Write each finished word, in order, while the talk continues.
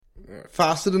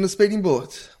Faster than a speeding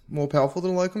bullet. More powerful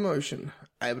than a locomotion.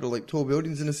 Able to leap tall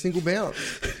buildings in a single bound.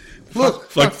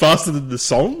 Look. Like faster than the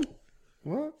song?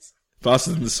 What?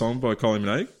 Faster than the song by Kylie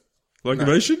Minogue?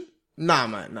 Locomotion? Nah,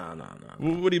 mate. No.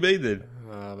 What do you mean then?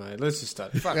 Mate, let's just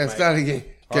start. Fuck, Yeah, mate. start again.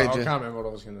 I Go, can't Jen. remember what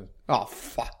I was going to... Oh,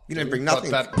 fuck. You didn't bring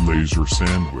nothing. Laser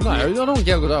sandwich. No, I don't want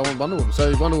Gal Gadot. I want Wonder Woman.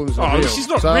 So Wonder Woman's not real. She's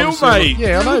not So real, I'm saying, mate.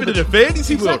 Yeah, I know. You're living in a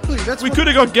fantasy world. Exactly, that's we what- could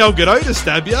have got Gal Gadot to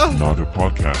stab you. Not a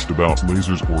podcast about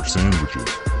lasers or sandwiches.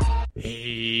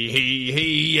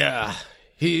 Hey,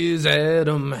 here's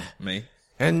Adam. Me.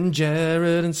 And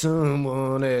Jared and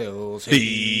someone else.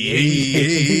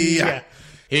 Hey.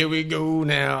 Here we go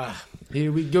now. Here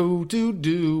we go to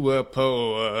do a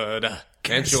pod.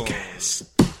 And Sean. Guess.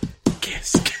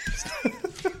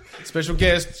 Special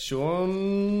guest,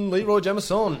 Sean Leroy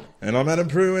Jamison. And I'm Adam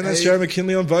Prue, and that's Joe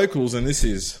McKinley on vocals, and this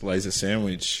is Laser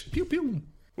Sandwich. Pew pew.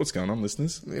 What's going on,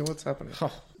 listeners? Yeah, what's happening?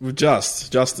 We've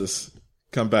Justice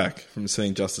come back from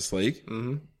seeing Justice League.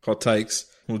 Mm-hmm. Hot takes.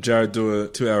 Will Jared do a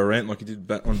 2-hour rant like he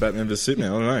did on Batman vs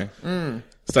Superman? I don't know.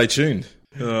 Stay tuned.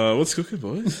 What's cooking,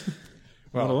 boys?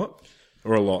 Well, Not a lot?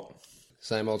 Or a lot?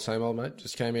 same old, mate.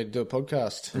 Just came here to do a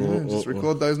podcast. Just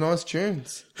record those nice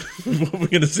tunes. What are we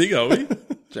going to sing, are we?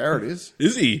 Jared is.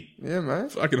 Is he? Yeah,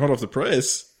 mate. Fucking hot off the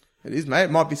press. It is, mate.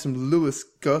 It might be some Lewis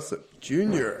Gossip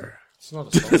Jr. It's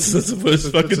not a song. That's the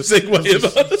worst fucking segue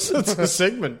ever. It's a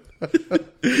segment.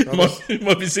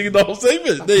 might be singing the whole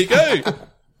segment. There you go.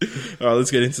 All right,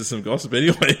 let's get into some gossip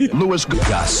anyway. Lewis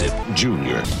Gossip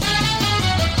Jr.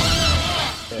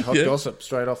 Yeah, hot gossip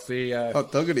straight off the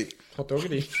Hot doggity. hot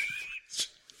doggity.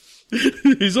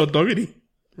 Who's on Doggity?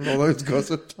 All those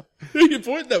gossip. Who are you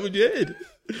pointing that with your head?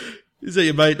 Is that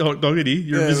your mate, Hot Doggity?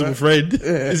 Your Yeah, invisible mate. friend?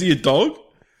 Is he a dog?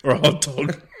 Or a hot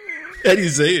dog? How do you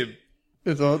see him?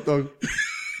 It's a hot dog.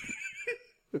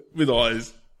 With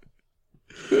eyes.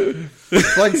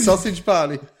 It's like Sausage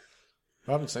Party.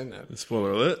 I haven't seen that.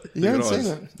 Spoiler alert. You haven't Look at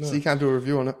seen eyes. it, so you can't do a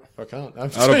review on it. I can't. I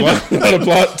haven't Out of seen blood, it. out of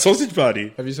blood sausage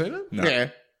party. Have you seen it? No. Yeah.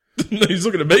 No, he's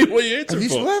looking at me. What are you Have answering you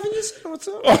for? still haven't you seen it? What's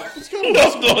up?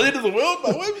 I'm not into the world,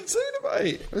 mate. Why haven't you seen it,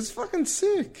 mate? It's fucking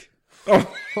sick.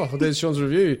 Oh, Oh, well, there's Sean's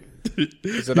review.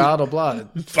 Is it art or blood?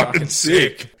 fucking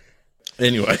sick.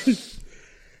 Anyway.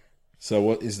 So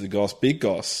what is the goss? Big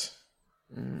goss.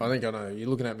 I think I know. You're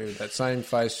looking at me with that same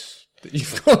face that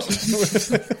you've got.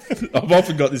 I've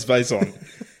often got this face on.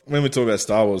 When we talk about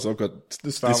Star Wars, I've got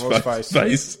The Star this Wars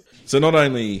face. So not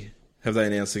only have they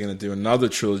announced they're going to do another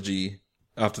trilogy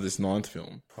after this 9th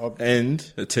film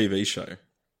and a TV show.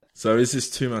 So is this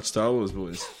too much Star Wars,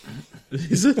 boys?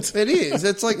 Is it? It is.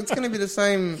 It's like, it's going to be the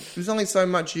same. There's only so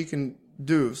much you can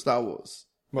do of Star Wars.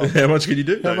 How much can you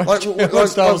do? though? Like,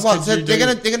 Star Wars what? could you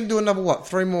They're do? gonna do another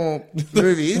 3 more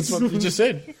movies, That's what you just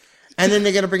said. and then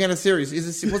they're gonna bring out a series.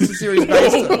 What's the series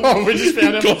based on? Oh, we just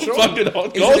found out. God, Sean. fucking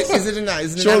hot Is goss.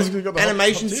 it Sean's an got the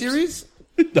animation hot tips. series,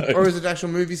 No. or is it an actual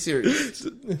movie series?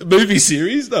 Movie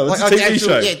series? No, it's Like a TV actual-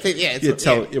 show. yeah, it's-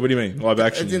 Yeah, what do you mean? Live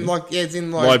action? It's in like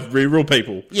Live, real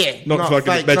people. Yeah, Not not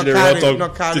fucking fake, not imaginary hot cartoon- dog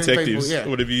not cartoon detectives. people, yeah. Or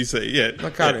whatever you say. Yeah.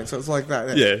 not cartoon, so it's like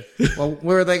that. Yeah. Well,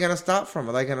 where are they going to start from?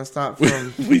 Are they going to start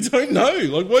from? We don't know.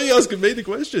 Like, why are you asking me the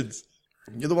questions?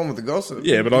 You're the one with the gossip.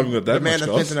 Yeah, but I haven't got that the man much that's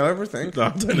meant goss. to know everything. No, I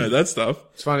don't know that stuff.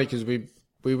 It's funny because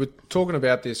we were talking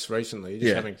about this recently, just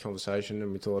Yeah. having a conversation,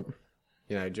 and we thought,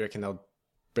 do you reckon they'll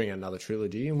bring out another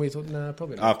trilogy? And we thought, nah,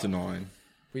 probably not. After 9.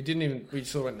 We didn't even. We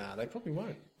sort of went, nah, they probably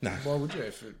won't. No. Why would you?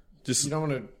 If Just you don't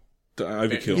want to.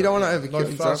 overkill. You don't want to overkill. Like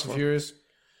Fast exactly. and Furious,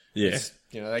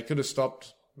 Yeah. they could have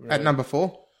stopped At number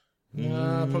 4.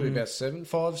 probably about 7,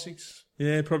 5, 6.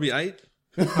 Yeah, probably 8.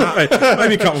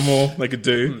 Maybe a couple more they could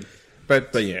do.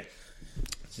 But yeah.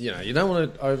 You don't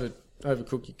want to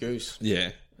overcook your goose.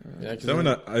 Yeah. 'Cause Don't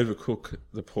want to overcook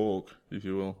the pork, if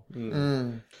you will.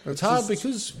 it's hard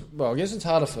because, well, I guess it's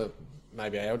harder for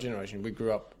maybe our generation. We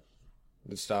grew up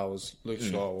with Star Wars, Luke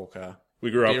Skywalker,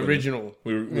 We grew up the with original.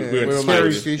 We were we were Carrie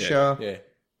mates. Fisher. Yeah,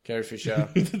 Carrie Fisher.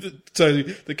 So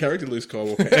the character Luke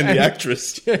Skywalker and the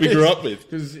actress we grew up with.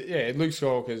 Because Luke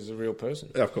Skywalker is a real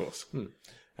person. Of course. So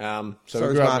So we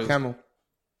is grew up Mark with Hamill.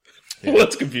 Well,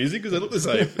 that's confusing because they look the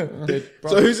same. they're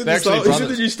So who's in they're the actually who's in the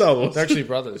brothers. new Star Wars? They're actually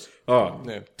brothers Oh,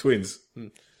 Yeah. twins.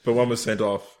 But one was sent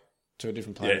off. to a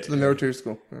different planet. To the military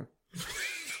school. Yeah,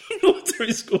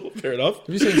 Military school, fair enough. Have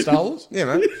you seen Star Wars? yeah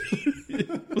man.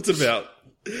 What's it about?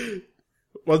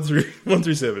 1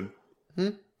 through 7.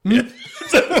 With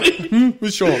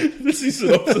Sean. That's the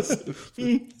synopsis.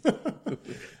 Yeah.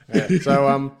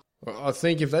 So I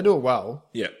think if they do it well,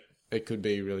 Yeah. it could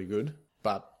be really good.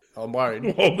 But I'm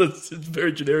worried. Well, it's a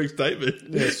very generic statement.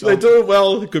 Yes, if they do it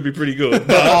well, it could be pretty good.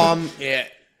 But Yeah,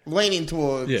 leaning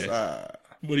towards Yeah.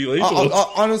 What do you leave?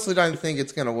 I honestly don't think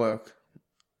it's going to work.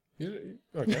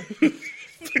 Okay.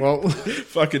 Well,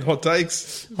 Fucking hot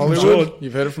takes. Hollywood, Sean.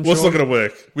 you've heard it from What's Sean. not going to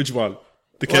work? Which one?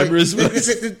 The cameras? The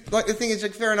thing is,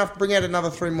 like, fair enough, bring out another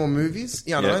 3 more movies.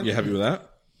 You know, Yeah, you happy with that?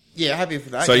 Yeah, happy for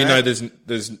that. So you okay. know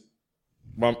there's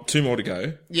 2 more to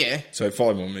go. Yeah, So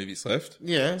 5 more movies left.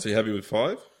 yeah. So you happy with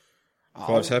 5?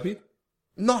 5's happy?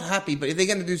 Not happy, but if they're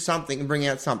going to do something and bring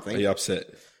out Are something, you upset?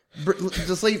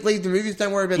 just leave the movies.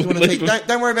 Don't worry about doing a Leave them.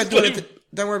 don't worry about doing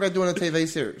don't worry about doing a TV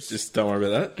series. Just don't worry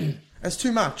about that. It's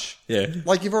too much. Yeah.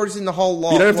 Like, you've already seen the whole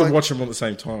lot. You don't have to like, watch them all at the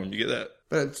same time. You get that?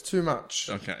 but it's too much.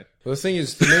 Okay. Well, the thing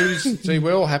is, the movies. See,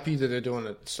 we're all happy that they're doing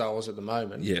it Star Wars at the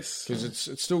moment. Yes. because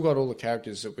it's still got all the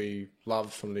characters that we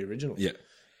loved from the original. Yeah.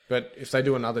 But if they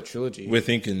do another trilogy, We're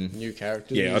thinking. new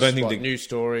characters, Yeah, I don't think like, they- new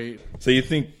story. So you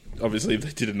think, obviously, if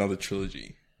they did another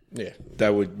trilogy, Yeah, they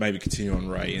would maybe continue on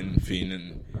Rey and Finn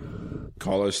and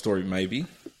Kylo's story, maybe?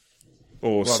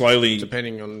 Or Well, slowly.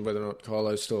 depending on whether or not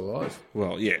Kylo's still alive.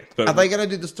 Well, yeah. But Are they going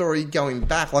to do the story going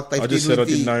back like they I did just said I with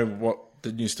didn't the? know what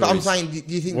the new But story I'm is. saying, do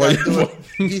you think Why- they'll do it?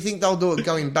 Do you think they'll do it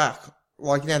going back?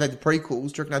 Like, now they did the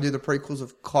prequels. Do you reckon they'll do the prequels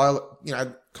of Kylo? You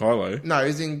know, Kylo? no,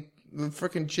 as in the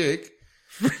freaking chick.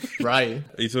 Ray,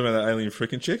 Are you talking about that alien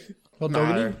frickin' chick? hot No,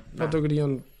 doggity, hot doggity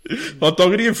on. Hot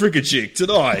doggity and frickin' chick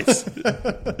tonight.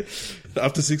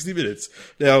 After 60 minutes.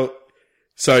 Now,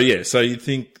 so you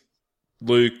think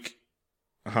Luke,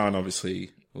 Han,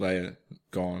 obviously, Leia,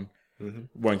 gone,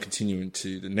 won't continue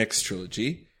into the next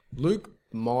trilogy. Luke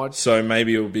might So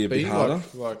maybe it'll be a bit be harder.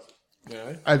 like you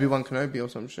know, Obi-Wan Kenobi or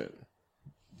some shit.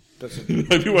 that's a,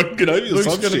 Obi-Wan Kenobi or Luke's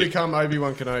some going to shit. become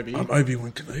Obi-Wan Kenobi. I'm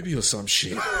Obi-Wan Kenobi or some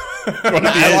shit. No,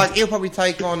 like, he'll probably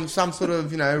take on some sort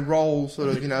of, role, sort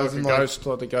of, as like a in, ghost,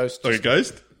 like the ghost. Like a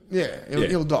ghost? yeah,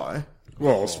 he'll die.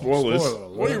 Well, spoilers. spoiler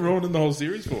alert. What are you ruining the whole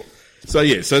series for?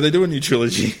 So they do a new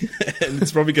trilogy, and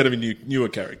it's probably going to be newer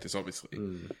characters, obviously.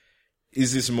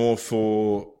 Is this more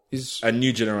for a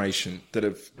new generation that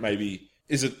have maybe...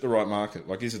 Is it the right market?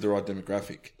 Like, is it the right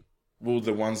demographic? Will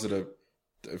the ones that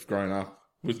have grown up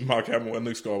with Mark Hamill and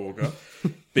Luke Skywalker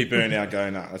be burnt out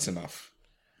going, nah, that's enough?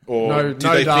 Or No- do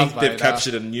no they Darth think they've Vader.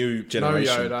 captured a new No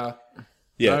generation? Yoda,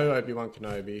 Yeah. no Obi-Wan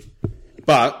Kenobi.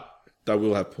 But they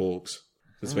will have porgs.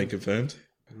 That's been confirmed.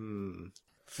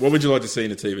 What would you like to see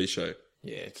in a TV show?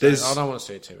 Yeah, There's- I don't want to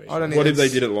see a TV show. I don't What if they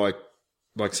it's- did it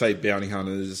like say Bounty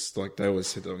Hunters? Like they always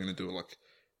said they were going to do it like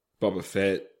Boba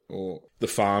Fett or the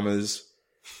Farmers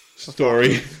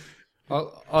story.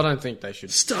 I don't think they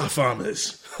should. Star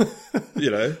Farmers.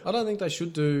 You know? I don't think they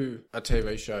should do a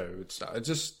TV show with Star. It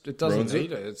doesn't Ruins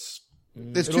need it. It's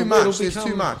There's It'll- too much. it'll There's become-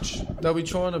 too much. they'll be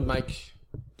trying to make.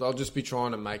 They'll just be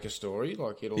trying to make a story.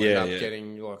 Like it'll Yeah, end up yeah.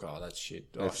 getting like, oh, that's shit.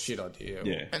 Oh, shit idea.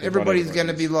 Yeah. And everybody's going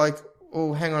to be like,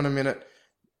 oh, hang on a minute.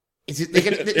 Is it, they're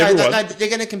going Everyone. they're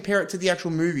going to compare it to the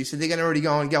actual movie, so they're going to already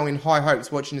go in high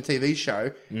hopes watching the TV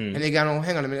show, and they're going, oh,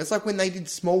 hang on a minute. It's like when they did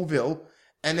Smallville,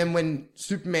 and then when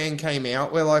Superman came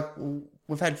out, we're like, well,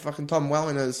 we've had fucking Tom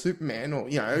Welling as Superman, or,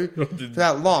 for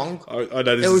that long. I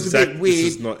know this It was is a bit This weird.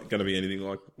 is not going to be anything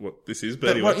like what this is, but,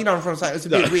 But anyway. what, you know what I'm trying to say? It was a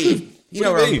bit weird. What You do know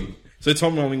you what I mean? So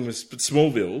Tom Welling was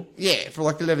Smallville, Yeah, for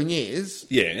like 11 years.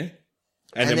 yeah.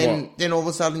 And, And then what? then all of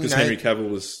a sudden, Because Henry Cavill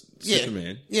was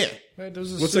Superman. Yeah. Hey, there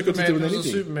was a What's that got to do with Superman- there was a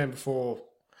anything? Superman before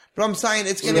But I'm saying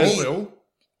it's going to be... Smallville.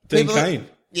 Dean People- Cain.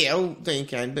 Yeah, well, Dean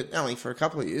Cain, but only for a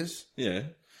couple of years. Yeah.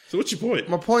 So what's your point?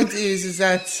 My point is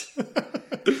that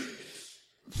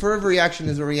for every action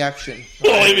is a reaction.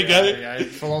 Oh, here we go. Yeah,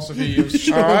 philosophy of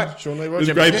Sean, All right. Sean Lee.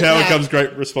 With great power Nah. comes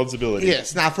great responsibility.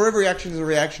 Yes, now for every action is a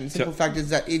reaction. Simple fact is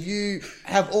that if you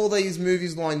have all these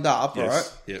movies lined up, Yes.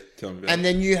 right, Yep. Tell me about and it.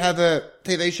 then you have a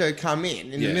TV show come in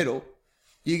Yeah. the middle,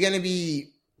 you're going to be,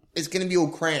 it's going to be all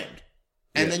crammed.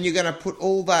 And Yeah. then you're going to put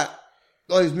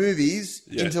those movies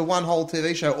Yeah. into one whole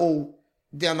TV show, all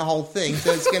down the whole thing.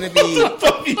 So it's going to be, What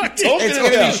are you talking it's going to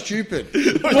be about? stupid.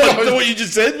 What you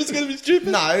just said was going to be stupid?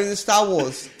 No, the Star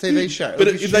Wars TV show. But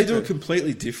It'll be if they do it stupid.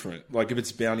 completely different, like if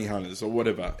it's Bounty Hunters or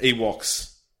whatever,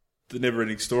 Ewoks, the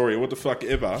never-ending story, or what the fuck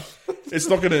ever, it's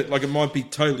not going to, like, it might be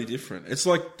totally different. It's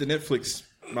like the Netflix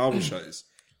Marvel shows.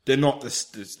 They're not,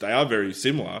 they are very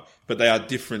similar, but they are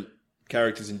different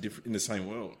characters in the same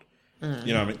world. You know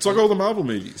what I mean? It's like all the Marvel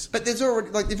movies. But there's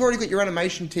already they've already got your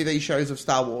animation TV shows of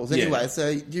Star Wars anyway. Yeah.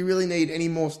 So do you really need any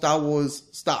more Star Wars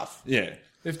stuff? Yeah.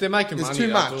 If they're making There's money, too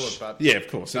they'll much. do it. But Yeah, of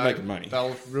course. They're making money.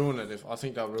 They'll ruin it. I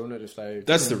think they'll ruin it if they.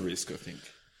 That's the risk, I think.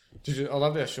 I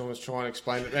love how Sean was trying to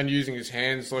explain it and using his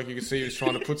hands, like you could see he was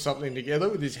trying to put something together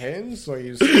with his hands. Like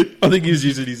he was, I think he was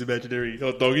using his imaginary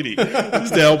hot doggity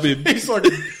just to help him. he's like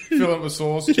filling it with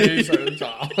sauce, cheese.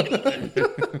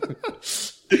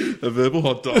 A verbal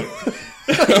hot dog.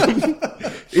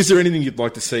 Is there anything you'd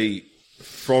like to see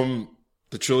from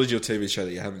the trilogy or TV show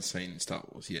that you haven't seen in Star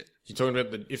Wars yet? You're talking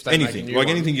about if they make a Anything. new Like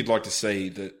one? anything you'd like to see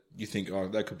that you think, oh,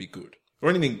 that could be good. Or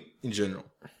anything in general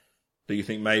that you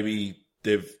think maybe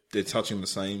they're touching the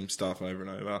same stuff over and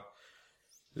over.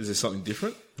 Is there something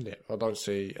different? Yeah, I'd like to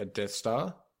see a Death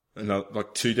Star. And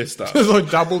like 2 Death Stars. It's like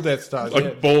double Death Stars. Like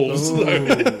yeah. balls. No,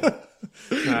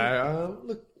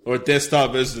 look. Or a Death Star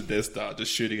versus a Death Star,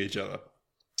 just shooting each other.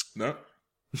 No?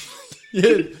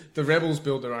 Yeah, the Rebels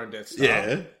build their own Death Star.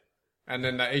 Yeah. And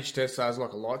then each Death Star is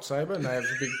like a lightsaber, and they have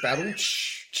a big battle in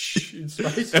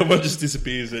space. And one just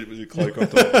disappears and it was a cloak on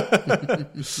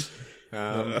top.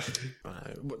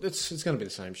 It's going to be the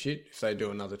same shit if they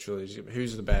do another trilogy.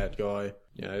 Who's the bad guy?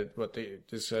 You know,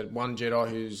 there's one Jedi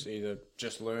who's either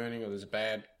just learning, or there's a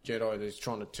bad Jedi that's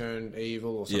trying to turn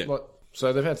evil, or something. Yeah.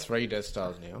 So they've had 3 Death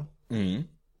Stars now. Mm-hmm.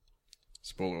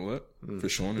 Spoiler alert for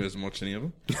Sean, who hasn't watched any of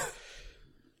them.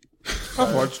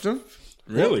 I've watched them.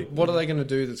 Really? What are they going to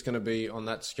do that's going to be on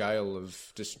that scale of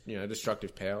just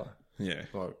destructive power? Yeah.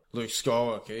 Like Luke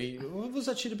Skywalker, what was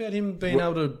that shit about him being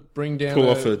able to bring down Pull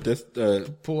off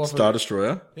a Star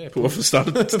Destroyer. Yeah, pull off a Star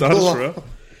Destroyer.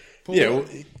 Yeah, well,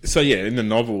 so in the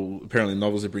novel, apparently the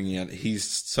novels are bringing out, he's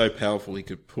so powerful he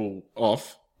could pull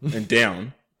off and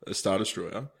down a Star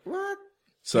Destroyer. What?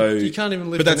 So You can't even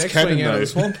lift but the that's next wing canon, out of though. the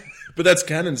swamp. But that's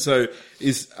canon. So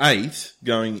is 8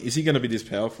 going? Is he going to be this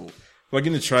powerful? Like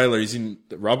in the trailer, he's in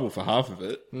the rubble for half of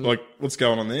it. Like, what's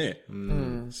going on there?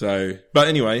 So, but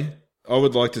anyway, I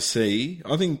would like to see.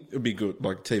 I think it'd be good,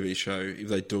 like a TV show, if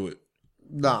they do it.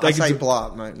 No, They I could say do-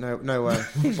 blood, mate. No way.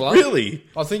 Blood? Really?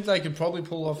 I think they could probably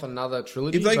pull off another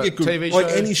trilogy. If they but get good, TV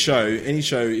like show, any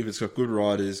show, if it's got good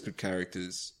writers, good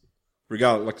characters,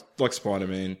 regardless, like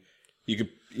Spider-Man, you can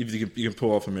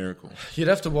pull off a miracle. you'd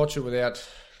have to watch it without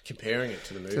comparing it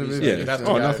to the movies. movies. Yeah. You'd have to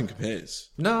Oh, go, nothing compares.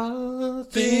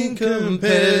 Nothing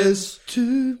compares.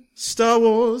 to Star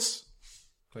Wars.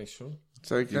 Thanks, Sean.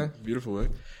 It's okay. Beautiful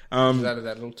work. That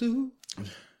little too.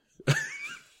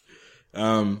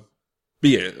 But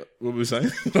yeah, what were we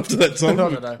saying after that song? I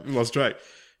don't know. We lost track.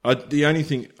 The only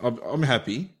thing I'm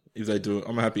happy if they do it.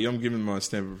 I'm happy. I'm giving my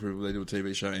stamp of approval. They do a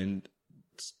TV show, and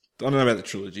I don't know about the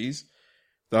trilogies.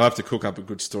 They'll have to cook up a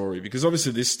good story because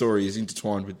obviously this story is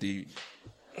intertwined with the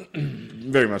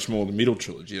very much more the middle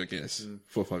trilogy, I guess,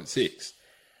 4, 5, and 6.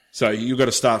 So you've got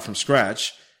to start from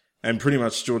scratch, and pretty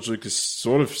much George Lucas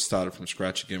sort of started from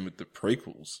scratch again with the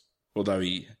prequels, although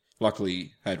he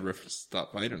luckily had reference to Darth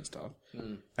Vader and stuff,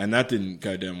 and that didn't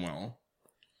go down well.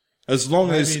 As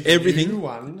long as Maybe the everything, new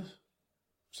one.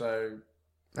 So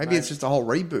Maybe it's just a whole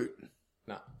reboot.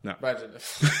 No. Imagine,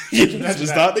 just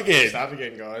start again. Start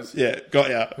again, guys. Yeah, got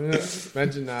ya.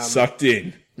 Imagine Sucked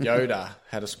in. Yoda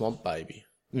had a swamp baby.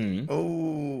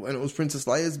 Oh, and it was Princess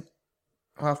Leia's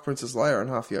half Princess Leia and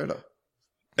half Yoda.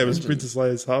 It was Princess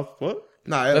Leia's half. What?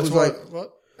 No, it That's was why. like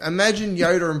What? imagine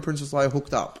Yoda and Princess Leia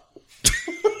hooked up.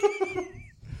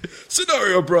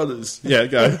 Scenario Brothers. Yeah,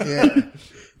 go. Yeah,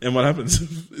 And what happens?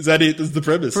 Is that it? That's the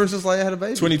premise. Princess Leia had a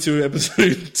baby. 22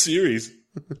 episode series.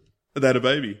 They had a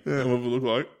baby. And what would it look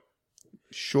like?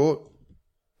 Short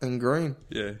and green.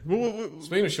 Yeah.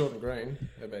 Speaking of short and green,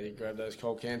 how about you grab those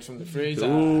cold cans from the freezer?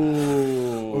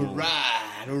 Ooh.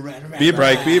 Right. Beer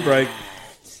break.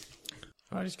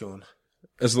 Right, he's gone.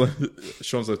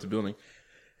 Sean's left the building.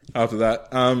 After that,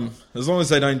 as long as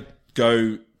they don't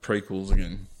go prequels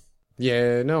again.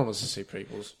 Yeah, no one wants to see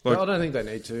prequels. Like- But I don't think they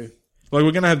need to. Like,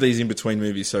 we're going to have these in between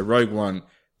movies. So Rogue One,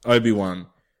 Obi-Wan,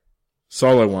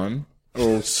 Solo One,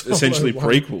 or essentially One.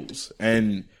 prequels.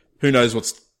 And who knows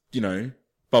what's,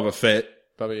 Boba Fett.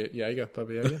 Bubba Yaga.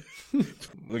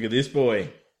 Look at this boy.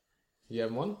 You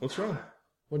having one? What's wrong?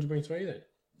 What'd you bring 3 then?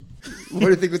 What do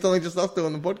you think? It's only just us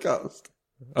doing the podcast.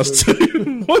 Us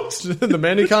two. What? The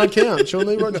man who can't count, Sean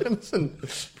Leroy Jameson.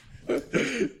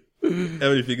 How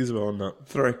many figures am I on that?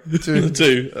 3, 2.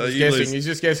 2. He's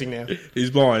just guessing now. He's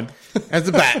blind. As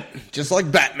a bat, just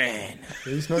like Batman.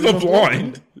 He's He's not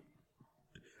blind.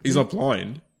 He's not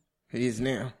blind. He is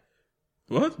now.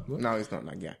 What? No, he's not.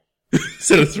 No, yeah. Is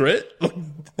that a threat?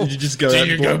 Did you just go out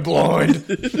and blind.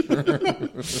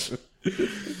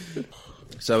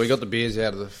 So we got the beers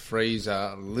out of the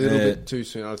freezer a little bit too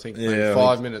soon. I think maybe Yeah,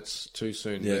 5 minutes too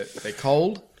soon. Yeah. They're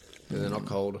cold, but they're not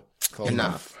cold.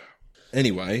 Enough.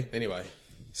 Anyway, Anyway,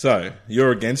 so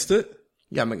you're against it?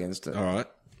 Yeah, I'm against it. All right.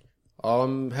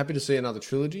 I'm happy to see another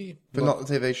trilogy, But not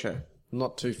the TV show.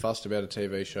 not too fussed about a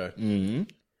TV show. Mm-hmm.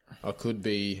 I could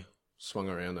be swung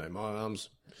around though. My arms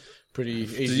pretty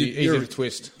easy to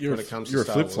twist when it comes to You're a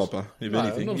Star flip Wars. flopper, if No, I'm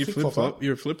anything. not a You flip-flopper.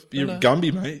 flip flop. You're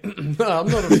Gumby, mate. No, I'm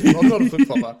not a flip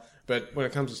flopper. But when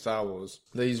it comes to Star Wars,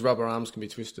 these rubber arms can be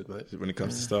twisted, mate. When it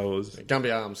comes to Star Wars,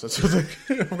 Gumby arms. That's what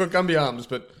I've got Gumby arms,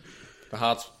 but the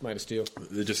heart's made of steel.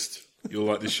 they're just you'll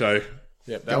like this show.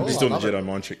 Yeah, I'm just doing the Jedi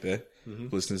mind trick there,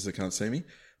 listeners that can't see me.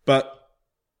 But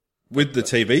with the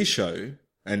TV show,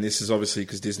 and this is obviously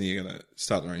because Disney are going to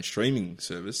start their own streaming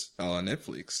service, a la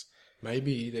Netflix.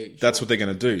 Maybe That's what they're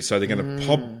going to do. So they're going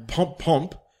to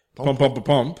pump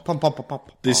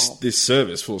this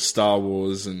service full of Star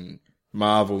Wars and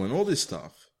Marvel and all this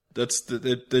stuff.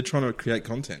 They're trying to create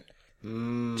content,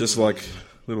 just like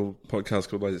little podcast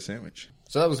called Laser Sandwich.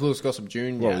 So that was Lewis Gossip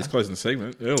Jr. Well, he's closing the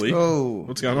segment early. Oh.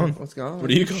 What's going on? What's going on? What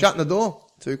do you got? Shutting the door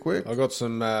too quick. I got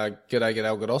some G'day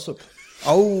G'day Gossip.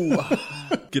 Oh.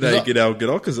 G'day,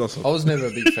 g'day, I was never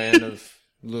a big fan of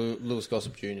Lewis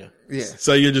Gossip Jr. Yeah.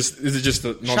 So is it just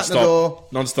a door.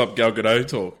 non-stop Gal Gadot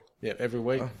talk? Yeah, every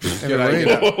week. Every G'day, week.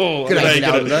 g'day. Oh, G'day, how you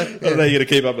Gal gonna- Gadot. how are you going to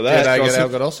keep up with that? G'day gossip?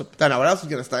 G'day Gossip. Don't know what else is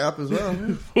going to stay up as well.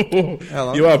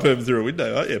 Hello. You are peeping through a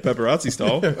window, aren't you? Paparazzi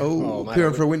style. Oh, mate,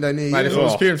 peering through a window near Mate, if you. I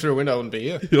was peering through a window, I wouldn't be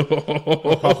here.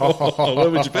 Where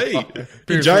would you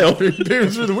be? In jail. Peering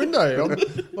through the window. I'm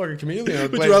like a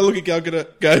chameleon. Would you rather look at Gal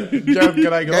Gadot go?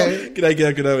 G'day Gossip. G'day,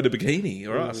 Gal Gadot in a bikini,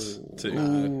 or us?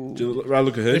 Too. Do you rather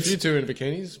look at her? If you two in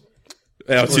bikinis,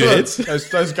 Our two heads.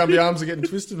 those Gumby arms are getting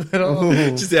twisted. Mate. Oh,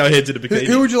 Just our heads in a bikini.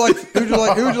 Who would you like?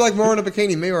 Who would you like more in a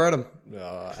bikini, me or Adam?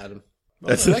 Adam.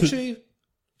 That's- Actually,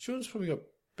 Sean's probably got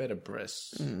better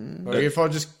breasts. Like if I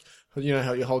just, how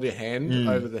you hold your hand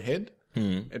over the head,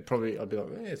 I'd be like,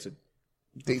 it's a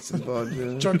Decent bod.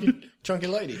 Yeah. chunky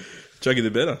lady. Chunky the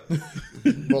better.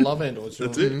 More love handles.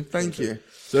 That's it. Thank you.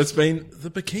 So it's been the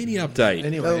bikini update.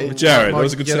 Anyway, Jared, that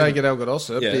was a good G'day segment. G'day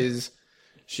Gossip Yeah. is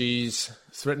she's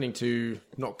threatening to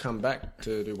not come back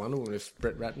to do Wonder Woman if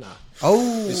Brett Ratner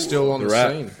Oh, is still on The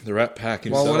the scene. Rat Pack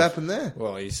himself. well, what happened there?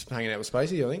 Well, he's hanging out with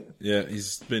Spacey, I think. Yeah,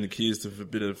 he's been accused of a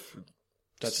bit of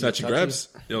Touchy, snatch and touchy. grabs,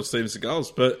 the old Steven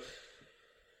Seagals. But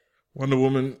Wonder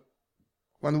Woman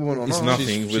Wonder Woman or is not?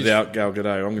 nothing without Gal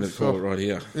Gadot. I'm going to call it right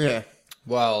here. Yeah,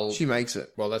 Well, she makes it.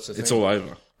 that's the thing. It's all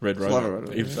over. Red all Rover.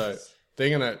 over, So they're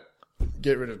going to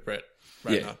get rid of Brett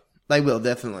Ratner. Yeah. They will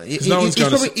definitely. no one's he's gonna-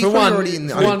 probably, he's For probably one- already in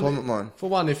the for one- unemployment line. For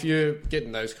one, if you're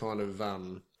getting those kind of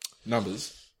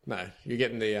Numbers. no, you're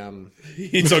getting the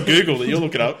It's on Google that you'll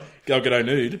look it up. Gal Gadot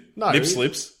nude. No. Nip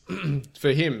slips. for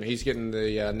him, he's getting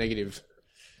the negative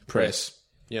press.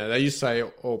 They used to say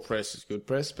all press is good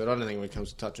press, but I don't think when it comes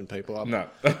to touching people up. No.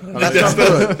 That's not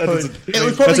good. It was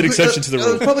That's probably an exception good, to the It was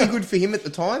rule. probably good for him at the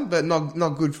time, but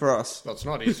not good for us. Well, it's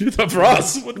not his. Not for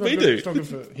us. What did we do? It's not good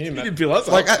for him. We didn't feel us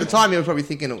Like up. at the time, he was probably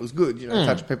thinking it was good,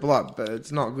 touching people up, but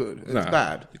it's not good. It's No.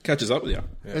 bad. It catches up with you.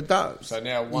 It does. So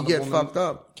now you Wonder get Woman, fucked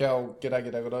up. Gal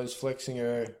G'day Gadot's flexing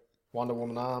her Wonder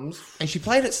Woman arms. And she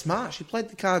played it smart. She played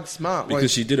the card smart. Because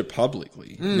she did it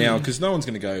publicly. Now, because no one's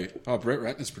going to go, oh, Brett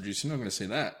Ratner's producing, I'm going to see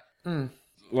that. A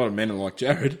lot of men are like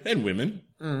Jared, and women,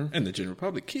 and the general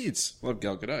public. Kids love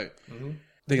Gal Gadot.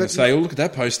 They're going to say, oh, look at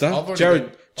that poster. already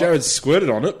Jared's squirted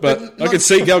on it, but I not- can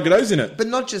see Gal Gadot's in it. but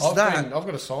not just I've that.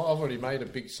 got a sign. I've already made a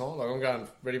big sign. Like I'm going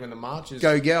ready when the march is.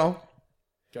 Go gal.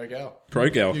 Go Gal. Pro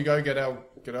Gal. You go Gadot.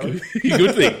 You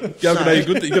good thing. Gal Gadot, you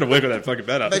good thing. You got to work on that fucking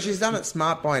banner. But she's done it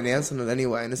smart by announcing it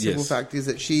anyway. And the simple Yes. fact is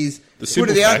that she's The put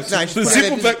simple it out. fact. No, she's The put it out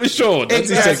simple there fact with Sean. That's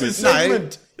his Exactly.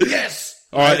 segment. No. Yes.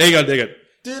 All right, hang on.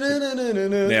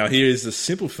 Da-da-da-da-da. Now, here is the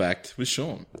simple fact with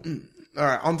Sean. All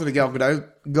right, onto the Gal Gadot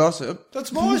gossip.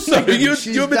 That's my No, segment. you're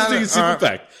She's meant to done do it. a simple All right.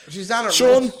 fact. She's done it.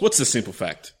 Sean, right. what's the simple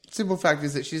fact? Simple fact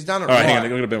is that she's done it All right, right. hang on. I've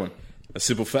got a better one. A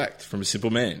simple fact from a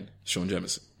simple man, Sean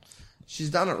Jamison. She's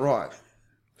done it right.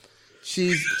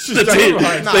 She's That's done it.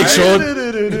 right. No, Thanks,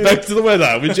 Sean. Back to the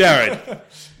weather with Jared.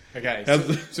 Okay.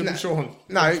 How's- Simple Sean.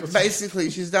 No, basically,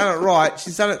 she's done it right.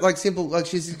 She's done it like simple. Like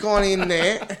she's gone in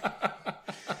there.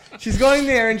 She's gone in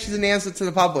there and she's announced it to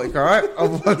the public. All right,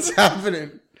 of what's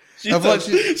happening. Of what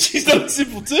She's done it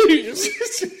simple too.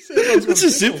 It's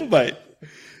just simple, mate.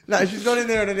 No, she's gone in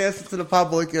there and announced it to the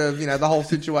public of the whole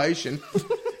situation.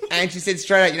 And she said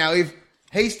straight out, if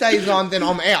he stays on, then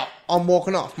I'm out. I'm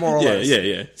walking off, more or less.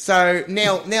 Yeah. So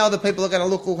now the people are going to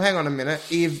look. Well, hang on a minute.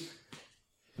 If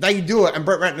they do it and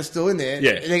Brett Ratner's still in there,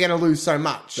 Yeah. they're going to lose so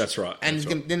much. That's right, And that's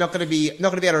it's gonna, they're not going to be able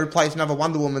to replace another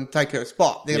Wonder Woman to take her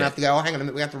spot. They're going to Yeah. have to go. Oh, hang on a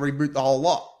minute. We have to reboot the whole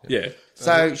lot. Yeah.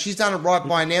 So she's done it right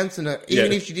by announcing it,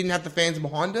 even Yeah. if she didn't have the fans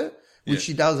behind her, which Yeah.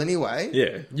 she does anyway.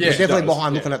 Yeah. She's definitely Does,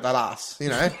 behind yeah. looking at that ass.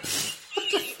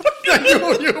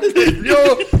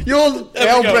 You're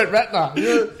Al Brett Ratner.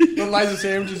 You're Laser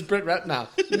Sandwiches Brett Ratner.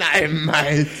 No,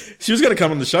 mate. She was going to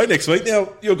come on the show next week. Now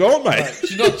you're gone, mate.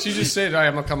 She's not. She just said, "Hey,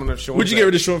 I'm not coming to Sean." Would you get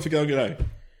rid of Sean for Gal Gadot?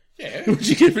 Yeah. Would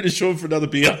you get rid of Sean for another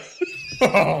beer?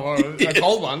 A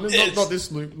cold one, not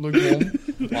this lukewarm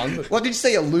one. But What did you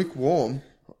say? A lukewarm?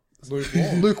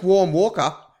 lukewarm. Lukewarm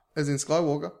Walker, as in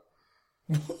Skywalker.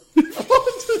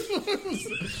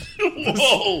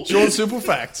 Whoa! Sean Simple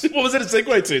Facts. What was that a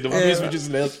segue to? The one we just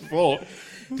announced before.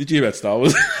 Did you hear about Star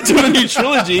Wars? Doing a new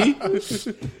trilogy.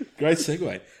 Great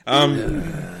segue.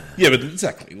 Yeah, but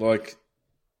exactly. Like,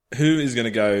 who is going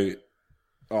to go,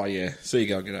 oh yeah, see you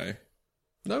Gal Gadot?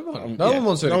 No one. No one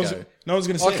wants her to go. No one's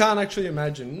going to I say it. can't actually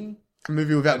imagine. A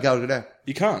movie without Gal Gadot.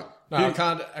 You can't. No, I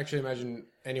can't actually imagine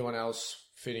anyone else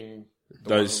fitting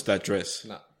That dress.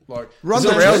 No, like Ronda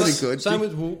same Rousey with- could. Same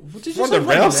with what did you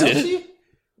Ronda say? Ronda Rousey?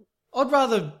 I'd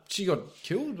rather she got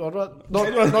killed. I'd rather not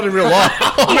in real life.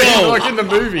 I mean, like in the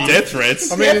movie. Death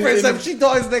threats. I mean, Yeah, in so the- if she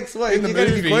dies next week, in the you're going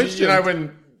to be movie, questioned. you know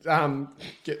when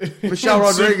Michelle when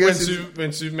Rodriguez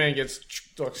when Superman gets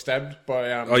like stabbed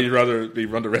by Oh, you'd rather it be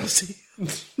Ronda Rousey?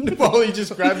 well, he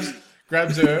just grabs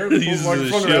her. He uses Like the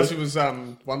Ronda shield. Rousey was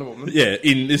Wonder Woman. Yeah,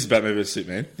 in this is Batman vs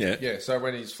Superman. Yeah. Yeah, so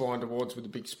when he's flying towards with the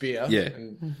big spear, Yeah.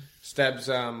 and stabs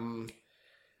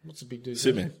what's the big dude?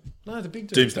 Superman. No, the big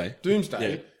dude.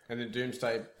 Doomsday. Yeah. And then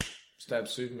Doomsday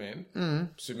stabs Superman.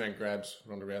 Superman grabs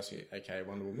Ronda Rousey, aka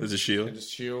Wonder Woman. As a shield. And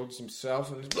just shields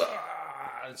himself, and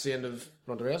it's the end of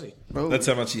Ronda Rousey. That's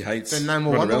how much he hates. Then no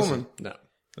more Ronda Wonder Rousey. Woman. No,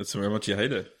 That's how much you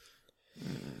hate her.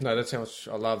 no, that's how much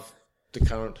I love the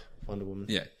current Wonder Woman.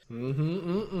 Yeah.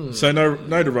 So no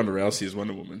to Ronda Rousey as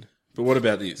Wonder Woman. But what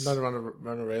about this? Not Ronda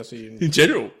Rousey In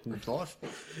general. in life.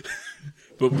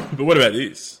 But what about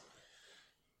this?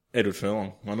 Edward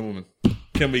Furlong, Wonder Woman.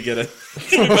 Can we get a?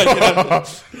 Can we make it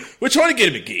happen? We're trying to get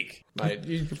him a gig. Mate,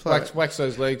 you wax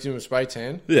those legs in a spray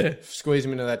tan, Yeah. squeeze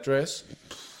him into that dress.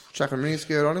 Chuck a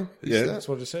miniskirt on him. Yeah. That's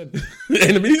what I just said.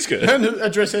 And a miniskirt. And a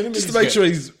dress and a Just to make sure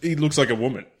he looks like a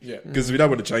woman. Yeah. Because we don't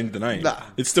want to change the name. Nah.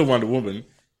 It's still Wonder Woman,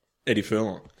 Eddie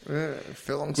Furlong.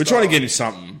 Furlong We're trying to get him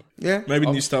something. Yeah. Maybe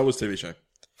a new Star Wars TV show.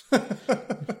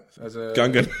 as a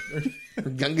Gungan. A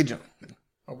Gunga John.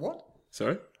 A what?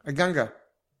 Sorry? A Gunga.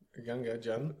 A Gunga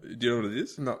John. Do you know what it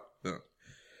is? No. No.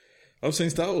 I've seen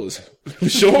Star Wars.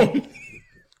 Sean.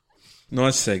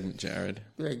 Nice segment, Jared.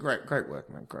 Yeah, great work,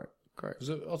 man. Great.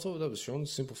 I thought that was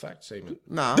Sean's simple fact segment.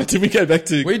 Nah. Did we go back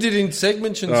to... We did in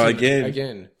segments and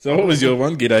again. So what was your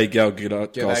one? G'day, Gal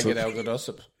Gadot. Get out,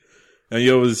 gossip. And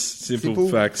yours was Simple, Simple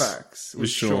Facts, Facts with with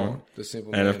Sean. The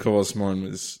simple And man. of course mine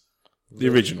was the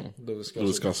original. Lewis Gossip.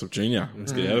 Lewis Gossip Jr.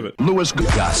 Let's get out of it. Lewis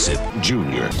Gossip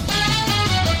Jr.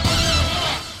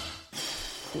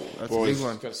 That's a big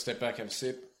one. Got to step back, have a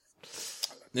sip.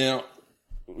 Now,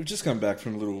 we've just come back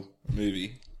from a little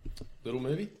movie Little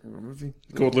movie?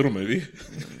 called Little Movie.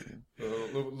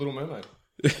 Little Mermaid.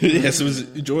 Yes, it was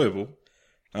enjoyable.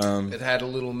 It had a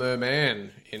Little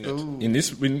Merman in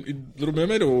it. In Little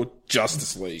Mermaid or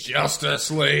Justice League?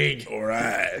 Justice League. All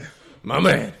right. My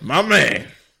man. My man.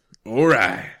 All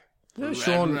right.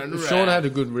 Sean had a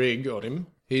good rig on him.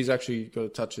 He's actually got a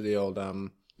touch of the old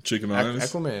Chicken Islands.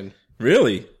 Aquaman.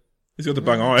 Really? He's got the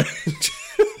bung eye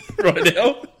right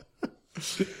now.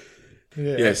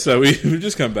 Yeah, so we've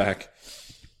just come back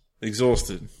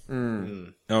exhausted.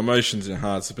 Our emotions and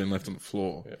hearts have been left on the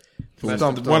floor. For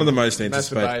one of the most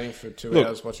anticipated. Masturbating for 2 Look.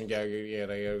 hours watching Gal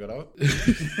Gadot.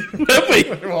 Have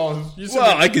we?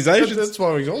 Well, accusations. That's why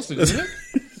we're exhausted, isn't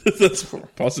it? That's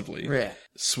possibly. Yeah.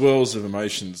 Swirls of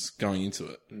emotions going into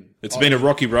it. It's been a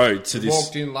rocky road to this,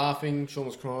 Walked in laughing. Sean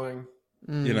was crying.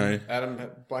 you know. Adam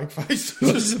had blank face.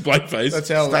 This is a blank face. That's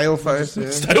how. Stale face. Yeah.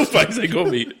 Stale face, they call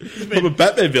me. I'm a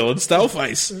Batman villain, stale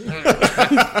face.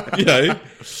 You know,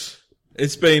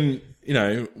 it's been, you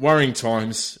know, worrying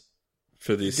times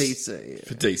for this. DC. Yeah.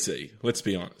 For DC, let's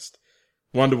be honest.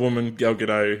 Wonder Woman, Gal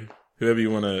Gadot, whoever you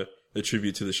want to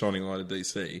attribute to the shining light of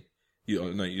DC,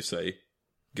 you say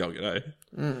Gal Gadot.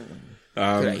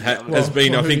 Has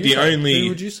been, I think, the only... Who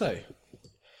would you say?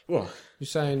 What? You're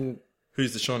saying...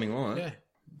 Who's the shining light? Yeah.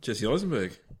 Jesse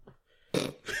Eisenberg.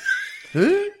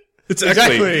 Who?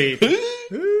 Exactly.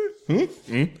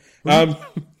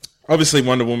 Obviously,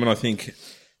 Wonder Woman, I think,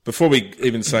 before we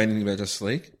even say anything about Justice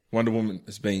League, Wonder Woman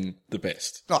has been the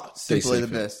best. Oh, simply DC the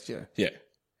film. best, yeah. Yeah.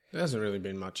 There hasn't really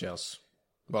been much else.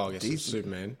 Well, I guess it's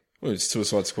Superman. Well, it's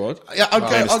Suicide Squad. Yeah,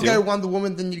 I'd Steel. go Wonder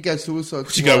Woman, then you'd go Suicide Squad.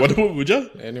 Would you go Wonder Woman, would you?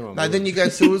 Anyone. No, would. then you go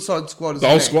Suicide Squad as The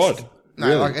whole next. squad. No,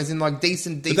 Really? like as in like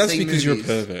decent DC But that's because movies. you're a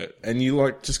pervert. And you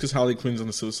like, just because Harley Quinn's on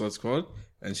the Suicide Squad,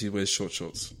 and she wears short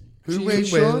shorts. Who wears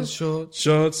shorts?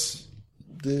 Shorts.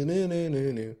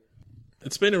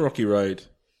 It's been a rocky road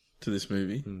to this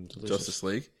movie, Justice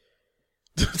League.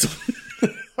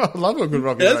 I love a good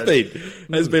rocky It road.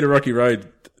 has been a rocky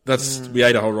road. We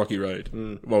ate a whole rocky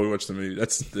road while we watched the movie.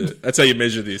 That's how you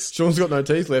measure this. Sean's got no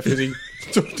teeth left because he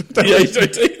Yeah, he's no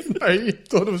teeth. No, he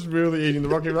thought it was really eating the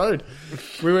rocky road.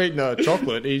 We were eating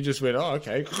chocolate. He just went, "Oh,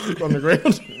 okay," on the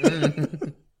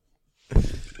ground.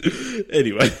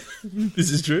 Anyway,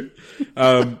 this is true.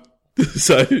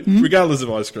 So, regardless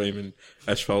of ice cream and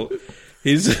asphalt,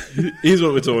 here's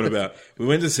what we're talking about. We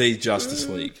went to see Justice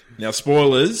League. Now,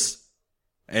 spoilers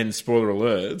and spoiler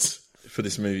alerts for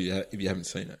this movie if you haven't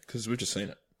seen it, because we've just seen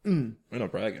it. We're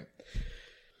not bragging.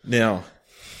 Now,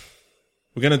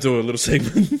 we're going to do a little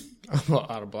segment.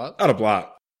 Out of blood. Out of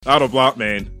block. Out of block,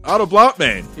 man. Out of block,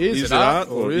 man. Is it art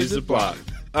or is it block?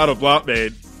 Out of block,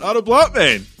 man. Out of block,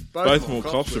 man. Both more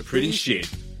cops are pretty shit.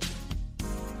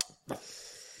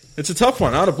 It's a tough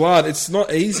one. Out of blood, it's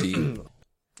not easy.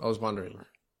 I was wondering,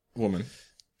 Woman.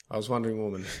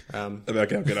 woman. About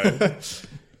Gal Gadot.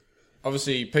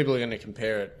 Obviously, people are going to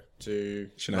compare it to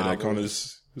Sinead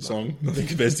O'Connor's song. Nothing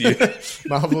compares to you.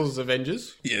 Marvel's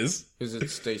Avengers, Yes. because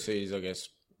it's DC's, I guess,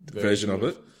 Version of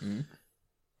it.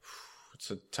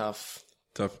 It's a tough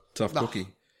Tough cookie.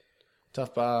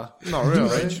 bar. Not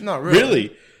really. Not really.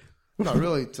 Really? Not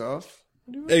really tough.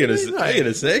 Hang on a sec. What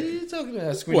are you talking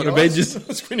about? Squinty What, eyes?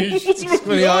 Avengers? Squinty What's wrong with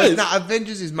Really, your eyes? no,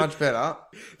 Avengers is much better.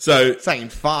 So, Saying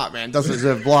fart, man, doesn't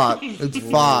deserve blood. It's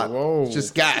fart. whoa. It's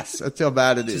just gas. That's how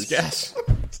bad it is. gas.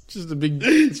 Just a big.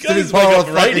 it's got big his pile makeup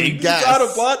of fucking rating. gas. It's out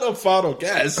of blood, not fart or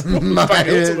gas. What the Mate, fuck else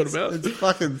are you it's, talking about? it's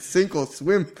fucking sink or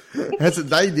swim. That's what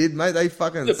they did, mate. They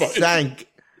fucking The boat. sank.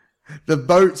 The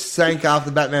boat sank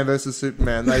after Batman versus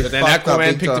Superman. They Then fucked up Aquaman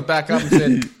big picked time. it back up and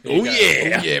said, Oh,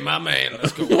 yeah. "Oh yeah, my man,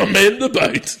 let's go." One man in the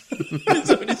boat. That's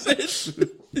what he said. It's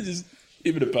just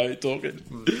him in a boat talking.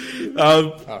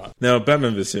 Now,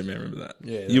 Batman vs Superman, remember that?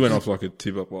 Yeah. You went off like a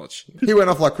 2-buck watch. He went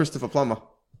off like Christopher Plummer.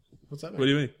 What's that What mean?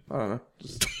 do you mean? I don't know.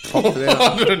 Just popped it out.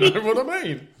 I don't know what I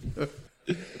mean.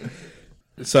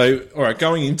 So, all right,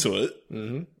 going into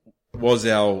it,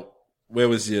 where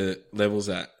was your levels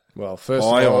at? Well, first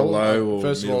High of or all, low or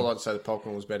first of middle? all, I'd say the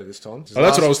popcorn was better this time. Oh,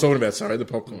 that's what I was talking about. Sorry, the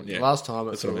popcorn. Yeah. Last time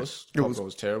That's what I meant. popcorn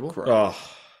was terrible. Oh,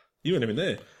 you weren't even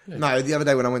there. No, the other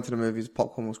day when I went to the movies,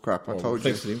 popcorn was crap. I told you.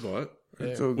 Thanks for the invite.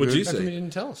 It's all What'd good. you How come you see?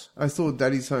 didn't tell us? I saw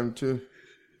Daddy's Home too.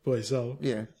 By yourself.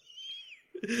 Yeah.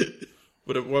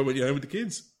 Why weren't you home with the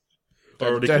kids?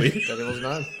 Ironically. Daddy wasn't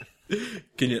home.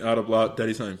 Can you out of blood,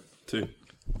 Daddy's home too?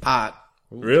 Art.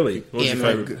 Really? What was Yeah, your no,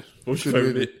 favourite? good. What was your Good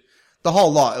favourite movie. bit? The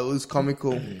whole lot. It was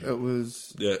comical. It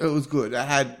was. Yeah. It was good. It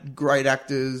had great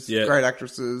actors, Yeah. great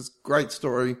actresses, great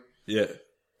story. Yeah.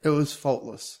 It was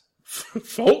faultless.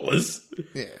 Faultless.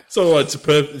 Yeah. So it's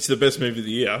it's the best movie of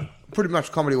the year. Pretty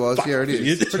much comedy wise. Yeah, it You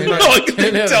is. didn't- Pretty much I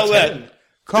couldn't tell that.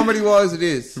 comedy wise, it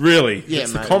is. Really? Yeah,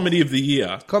 it's mate. the comedy of the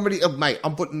year. Comedy, mate.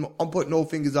 I'm putting all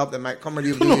fingers up there, mate.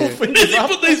 Comedy of the year. Where did you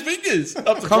put these fingers?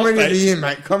 Up the Comedy of the prostate. year,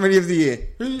 mate. Comedy of the year.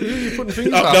 Who you putting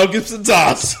fingers Up up? Mel Gibson's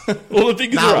ass. All the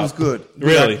fingers are That up. was good.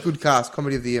 Really? Good cast.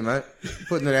 Comedy of the year, mate.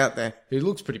 Putting it out there. He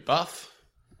looks pretty buff.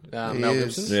 Mel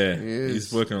is. Gibson. Yeah, He is.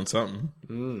 he's working on something.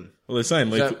 Well, they're saying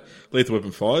Lethal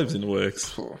Weapon 5's in the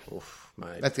works. Oof,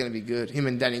 mate. That's going to be good. Him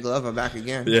and Danny Glover back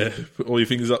again. Yeah, put all your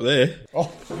fingers up there. Oh.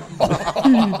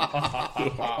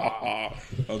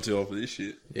 I'm too old for this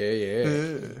shit.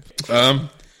 Yeah.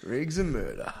 Riggs and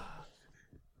murder.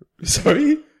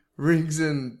 Sorry? Riggs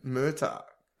and Murtagh.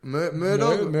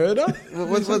 Murdoch? Murder?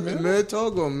 What's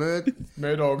Murtagh or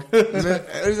Murdoch.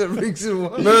 Is it Riggs and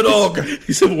what? Murdoch!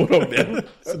 He's a warthog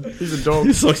now. He's a dog.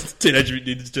 It's like Teenage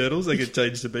Mutant Ninja Turtles. They get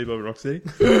changed to Bebop Roxy.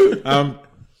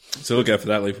 So look out for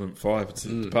that Lethal Weapon 5. It's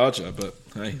a departure, but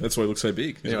hey, that's why it looks so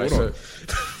big. He's a Anyway, so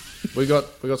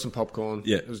warthog. we got some popcorn.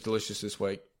 Yeah. It was delicious this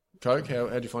week. Coke,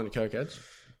 how'd you find your Coke ads?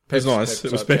 It was nice.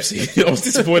 It was Pepsi. I was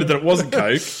disappointed that it wasn't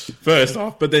Coke, first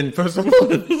off, but then that's what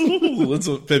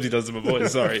Pepsi does to my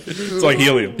voice, sorry. It's like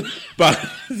helium. But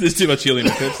there's too much helium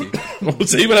in Pepsi. We'll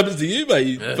see what happens to you, mate.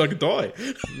 You fucking die.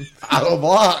 Out of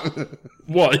what?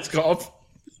 What? It's cough?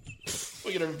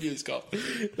 We're going to review his cough.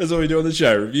 That's what we do on the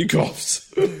show, review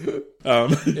coughs.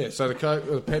 Yeah, so the Coke,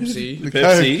 Pepsi, Pepsi.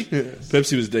 Coke, yes.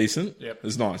 Pepsi was decent. Yep. It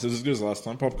was nice. It was as good as last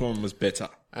time. Popcorn was better.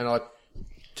 and I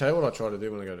tell you what I try to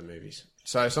do when I go to movies.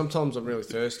 So sometimes I'm really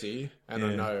thirsty, and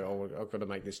I know I've got to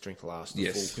make this drink last.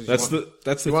 Yes. Full, That's you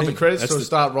the want thing. the credits That's to the-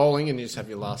 start rolling, and you just have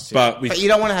your last sip. But But you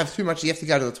don't want to have too much. You have to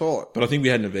go to the toilet. I think we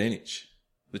had an advantage.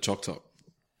 The choc top.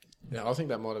 yeah, I think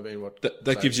that might have been what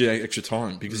That gives you extra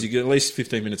time because you get at least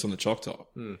 15 minutes on the choc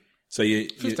top. So you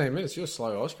 15 minutes. You're a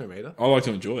slow ice cream eater. I like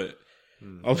to enjoy it.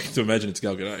 I like to imagine it's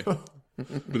Gal Gadot.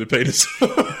 with a penis. You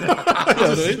know what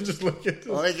I mean? Just look at I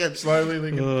like it. slowly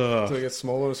until it gets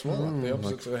smaller and smaller. The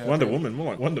opposite to how Wonder Woman,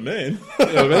 more like Wonder Man. You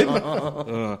know what I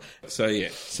mean? So yeah,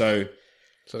 so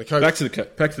So the back to the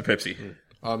Pepsi.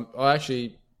 I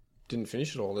actually didn't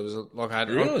finish it all. There was I had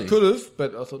Really? I could have,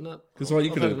 but I thought no. Because you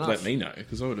I've could had have enough. let me know,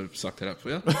 because I would have sucked that up for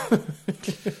you.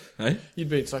 Hey? You'd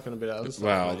been sucking a bit out of this.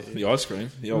 Wow, the ice cream,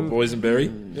 the old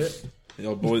boysenberry, Yeah, the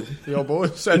old boy. the old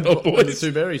boys and, old boys. and the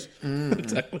two berries.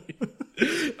 Exactly.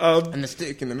 And the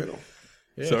stick in the middle.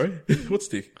 Yeah. Sorry, what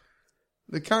stick?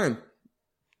 The cone.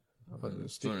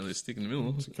 It's not really a stick in the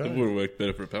middle. It okay. would have worked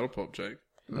better for a paddle pop joke.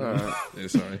 Alright. Yeah,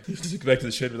 sorry. Just go back to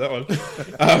the shed with that one.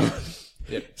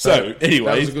 Yep. So That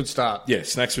anyway, was a good start. yeah,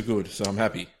 snacks were good, so I'm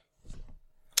happy.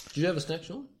 Did you have a snack,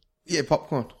 Sean? Yeah,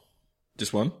 popcorn.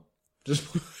 Just one. Just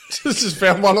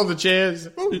found one on the chairs.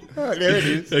 Oh, there it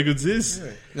is. How good's this?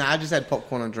 Nah, I just had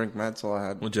popcorn and drink, man. That's all I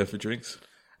had. What'd you have for drinks?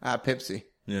 Pepsi.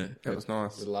 Yeah. That was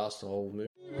nice. It lasts the whole movie.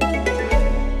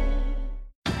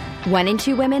 1 in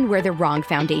 2 women wear the wrong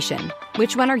foundation.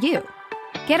 Which one are you?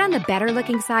 Get on the better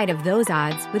looking side of those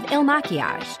odds with Il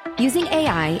Makiage. Using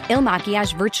AI, Il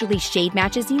Makiage virtually shade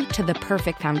matches you to the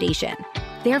perfect foundation.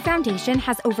 Their foundation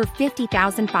has over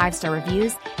 50,000 5-star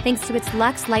reviews thanks to its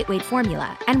luxe lightweight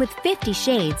formula. And with 50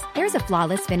 shades, there's a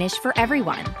flawless finish for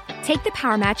everyone. Take the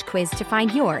Power Match quiz to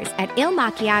find yours at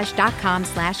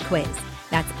ilmakiage.com/quiz.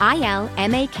 That's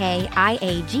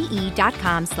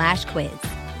ILMAKIAGE.com/quiz.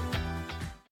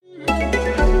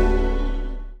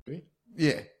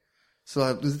 Yeah.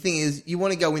 So the thing is, you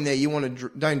want to go in there, you want to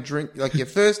don't drink, like you're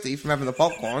thirsty from having the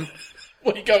popcorn.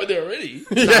 Well, you going there already?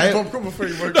 Yeah, popcorn before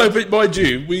you work. No, but mind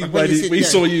you, we when you sit down.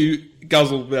 saw you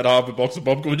guzzle about half a box of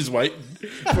popcorn just waiting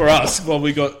for us while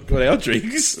we got our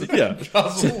drinks. Yeah.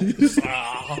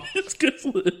 It's good.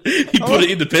 He put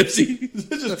it in the Pepsi.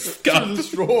 Just gun the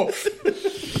straw.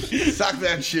 Suck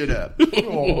that shit up.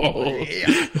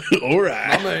 Yeah. All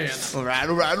right. Man. All right.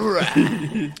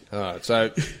 Alright,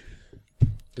 so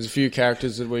there's a few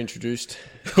characters that were introduced.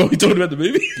 Are we talking about the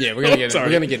movie? Yeah, we're gonna get Sorry.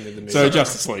 we're gonna get into the movie. So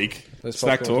Justice League. Let's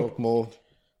Snack popcorn talk. more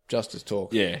Justice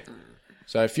talk. Yeah.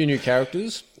 So a few new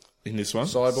characters: In this one.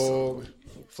 Cyborg,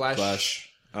 Flash. Flash.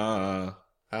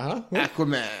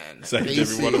 Aquaman. Saved DC.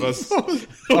 every one of us.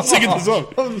 I'm singing the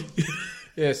song.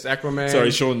 Yes, Aquaman.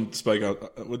 Sorry, Sean spoke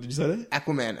up. What did you say there?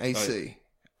 Aquaman, AC.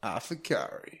 Arthur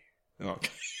Curry. Oh, okay.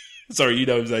 Sorry, you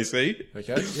know him as AC.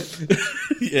 Okay. Yep.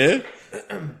 Yeah.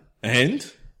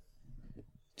 And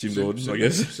Jim Gordon, I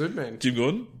guess. Superman. Jim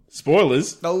Gordon.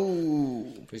 Spoilers.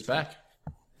 Oh. He's back.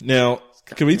 Now,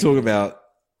 can we talk about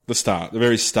the start, the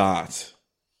very start?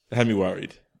 It had me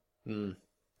worried.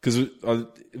 Because if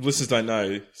listeners don't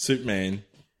know, Superman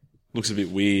looks a bit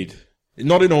weird.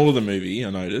 Not in all of the movie, I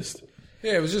noticed.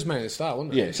 Yeah, it was just mainly the start,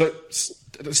 wasn't it? Yeah, so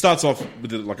it starts off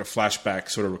with like a flashback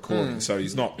sort of recording. So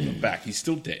he's not back, he's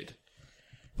still dead.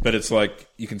 But it's like,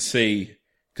 you can see,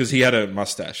 because he had a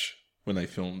mustache when they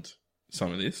filmed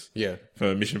some of this. Yeah.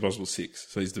 For Mission Impossible 6.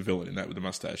 So he's the villain in that with the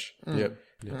mustache. Yep.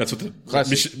 That's what the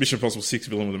Classic. Mission Impossible 6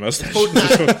 villain with a mustache. Oh, no,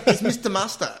 it's Mr.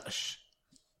 Mustache.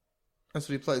 That's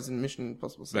what he plays in Mission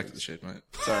Impossible 6. Back to the shed, mate.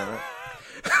 Sorry, mate.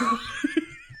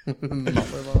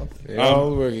 Yeah,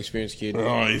 old work experience kid.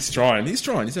 Oh, he's trying. He's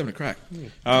having a crack.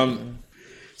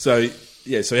 So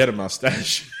he had a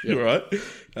mustache, right?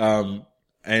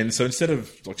 And so instead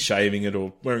of like shaving it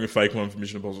or wearing a fake one for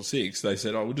Mission Impossible 6, they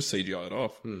said, "Oh, we'll just CGI it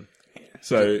off."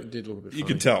 So It did look a bit you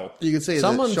funny. could tell. You can see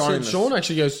Someone the said, shininess. Sean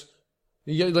actually goes,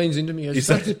 he leans into me, Is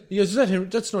that- is that Henry?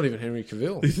 That's not even Henry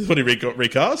Cavill. He thought he got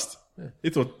recast. He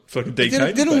thought fucking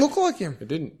DK. Didn't look like him. It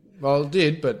didn't. Well, it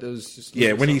did, but it was just...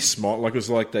 Yeah, when he smiled, like it was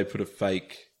like they put a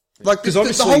fake. Like, 'Cause the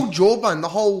obviously- whole jawbone, the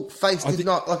whole face did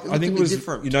not, like, it I looked think a it bit was.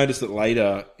 different. You noticed that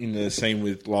later in the scene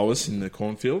with Lois in the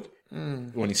cornfield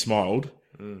when he smiled,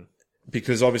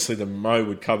 because obviously the Mo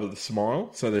would cover the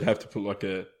smile, so they'd have to put like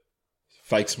a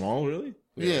fake smile, really.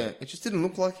 Yeah, it just didn't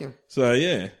look like him. So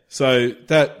yeah, so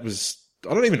that was.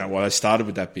 I don't even know why I started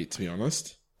with that bit, to be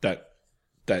honest. That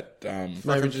Maybe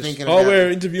Fucking just... thinking oh, about we're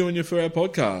interviewing you for our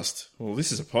podcast. Well,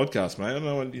 this is a podcast, mate. I don't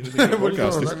know what you think of a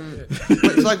podcast is.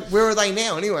 But it's like, where are they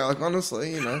now anyway? Like,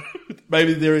 honestly, you know.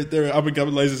 Maybe they're an up and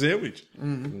coming laser sandwich.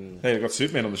 Hey, I got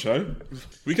Superman on the show.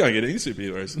 We can't get any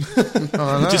superheroes.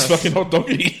 Just fucking hot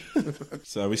doggy.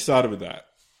 So we started with that.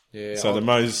 Yeah, So the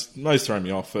Mo's throwing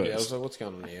me off first. I was like, what's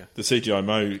going on here? The CGI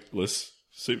Mo-less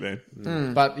Superman.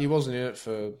 But he wasn't in it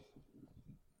for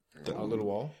a little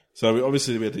while. So we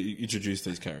had to introduce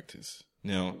these characters.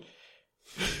 Now,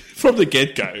 from the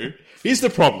get-go, here's the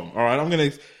problem, all right? I'm going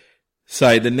to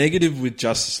say the negative with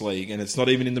Justice League, and it's not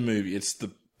even in the movie, it's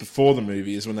before the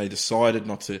movie, is when they decided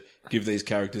not to give these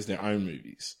characters their own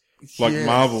movies. Like Yes.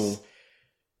 Marvel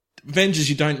Avengers,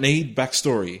 you don't need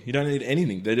backstory. You don't need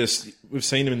anything. We've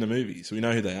seen them in the movies. We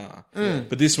know who they are.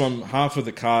 But this one, half of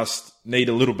the cast need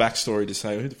a little backstory to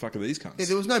say, who the fuck are these cunts? Yeah,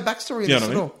 there was no backstory in You know this what I at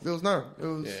mean? all. There was no. It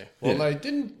was. Yeah. Well, they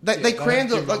didn't. They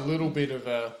crammed it it, like- a little bit of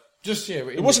a. Just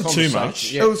it wasn't too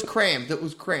much. Yeah. It was crammed. It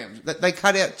was crammed. They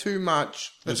cut out too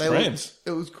much. It was crammed.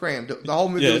 It was crammed. The whole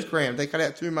movie Yeah. was crammed. They cut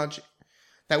out too much.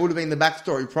 That would have been the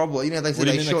backstory, probably. You know, they said What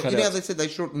do they you mean they short. cut You know, how out? they said they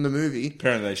shortened the movie.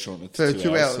 Apparently they shortened it For to 2 2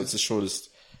 hours. hours. So it's the shortest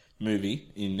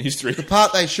movie in history. The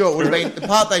part they short would have been the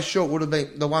part they short would have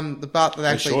been the part that they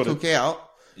actually shorted. took out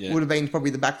Yeah. would have been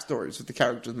probably the backstories of the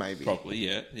characters, maybe, Probably,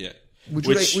 yeah. which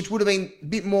would have been a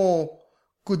bit more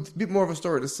of a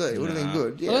story to see. It would have been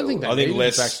good. Yeah, I don't think they I think needed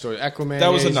less- backstory. Aquaman, that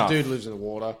was he's enough. a dude lives in the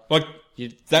water. Like,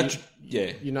 You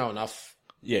yeah. you know enough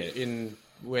Yeah. in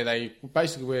where they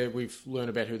basically where we've learned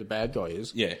about who the bad guy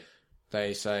is. Yeah.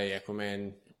 They say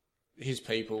Aquaman, his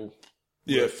people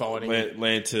Yeah. were fighting.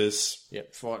 Atlantis.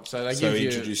 Yep, fight. So they So give you.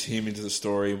 introduce him into the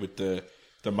story with the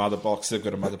mother box. They've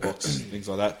got a mother box, things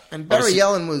like that. and Barry Obviously-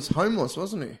 Allen was homeless,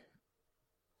 wasn't he?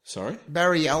 Sorry?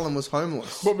 Barry Allen was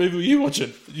homeless. What movie were you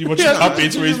watching? You watching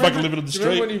Puppets where he's fucking living on the Do you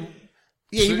remember street? when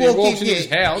Yeah, So he he walked walks in. into his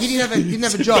house. He didn't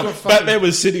have a job. Batman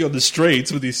was sitting on the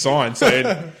streets with his sign saying,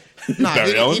 No,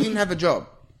 Barry he Allen. didn't have a job.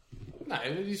 No,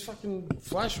 he's fucking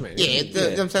Flash, man.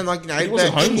 Yeah, I'm saying, like, you know, he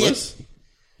wasn't but homeless.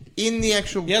 in the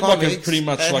actual He had like a comics, pretty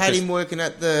much they like had a- him working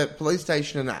at the police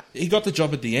station and that. He got the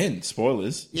job at the end.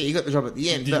 Spoilers. Yeah, he got the job at the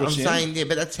end. Did you But I'm watch the saying, end? yeah,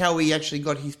 but that's how he actually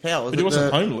got his powers. But he at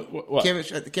wasn't the homeless. What?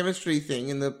 At the chemistry thing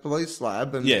in the police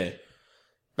lab, and Yeah.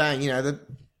 bang, you know, the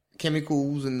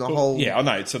chemicals and the whole. Yeah, I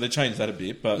know. So they changed that a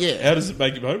bit. But Yeah. how does it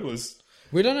make him homeless?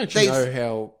 We don't actually They- know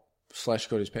how Flash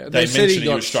got his power. They said mentioned he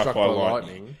was struck by lightning.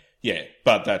 lightning. Yeah,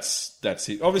 but that's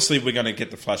it. Obviously, we're going to get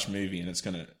the Flash movie, and it's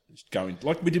going to go in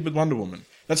like we did with Wonder Woman.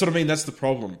 That's what I mean. That's the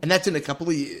problem. And that's in a couple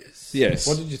of years. Yes.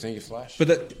 What did you think of Flash?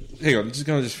 But hang on, I'm just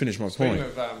going to finish my Speaking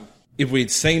point. of, If we'd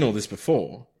seen all this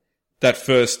before, that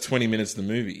first 20 minutes of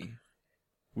the movie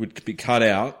would be cut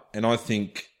out, and I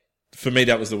think for me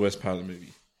that was the worst part of the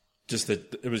movie. Just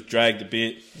that it was dragged a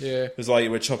bit. Yeah. It was like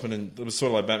we're chopping, and it was sort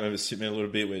of like Batman was Superman a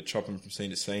little bit. We're chopping from scene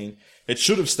to scene. It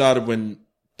should have started when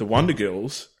the Wonder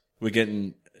Girls were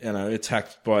getting,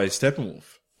 attacked by Steppenwolf.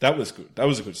 That was good. That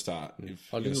was a good start.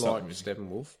 I didn't like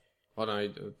Steppenwolf. I don't know, I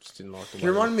just didn't like the He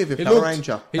reminded me of a He Power looked-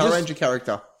 Ranger. he Power just- Ranger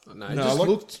character. No, he No, just I like-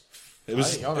 looked... It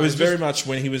was. I don't It know, was just- very much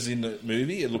when he was in the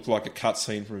movie. It looked like a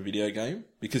cutscene from a video game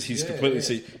because he's completely.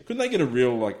 See, couldn't they get a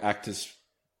real actor's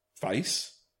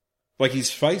face? Like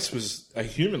his face was a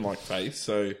human-like face,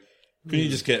 so couldn't you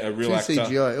just get a real Too actor?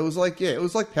 CGI. It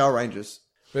was like Power Rangers.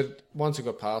 But once I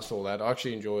got past all that, I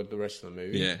actually enjoyed the rest of the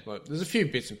movie. Yeah. Like, there's a few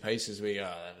bits and pieces where you go,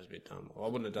 that was a bit dumb. I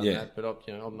wouldn't have done Yeah. that, but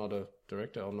I'm not a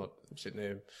director. I'm not sitting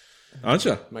there Aren't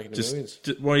you? Making the Just, millions.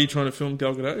 why are you trying to film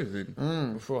Gal Gadot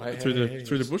then? before. Hey, Through hey, the hey,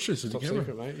 through the just bushes with the top camera,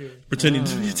 secret, mate. You- pretending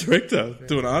to be a director,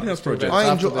 do an art house project. about- I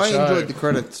After the show. enjoyed the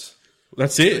credits.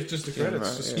 That's it. Just the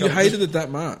credits. Just You hated it that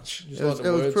much. just It was, like the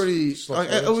it was words, pretty. just like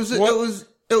it words.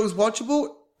 was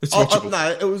watchable. It's Oh, watchable.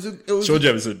 no, it was. George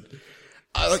Everson.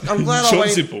 I'm glad Short I and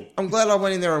went. simple. I'm glad I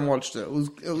went in there and watched it. It was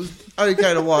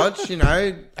okay to watch.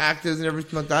 Actors and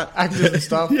everything like that. actors and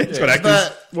stuff. Yeah, it's got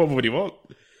actors. But- What would you want?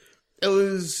 It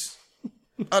was.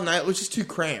 I don't know. It was just too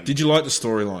crammed. Did you like the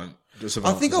storyline?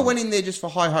 I think I went in there just for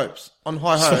high hopes. On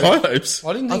high hopes. High hopes.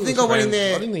 I didn't think. I it think was I went in crammed.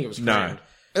 there- I didn't think it was No. crammed.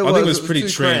 I think it was pretty too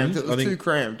trimmed. crammed. It I was think- too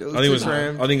crammed. It was I think it too was.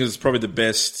 crammed. I think it was probably the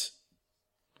best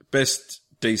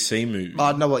DC movie.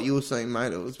 I know what you were saying,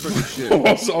 mate. It was pretty shit. I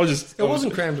was It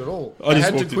wasn't crammed at all. I They just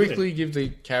had to walked in quickly give the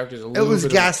characters a It little was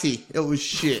bit gassy. It was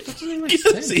shit.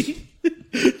 gassy.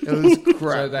 It was So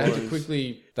crap. they had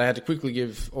to boys. quickly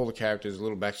give all the characters a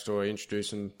little backstory, introduce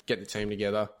them, get the team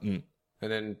together, and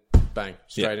then bang,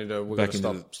 straight Yeah, into we're back going to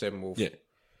into stop Steppenwolf. Yeah,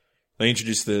 they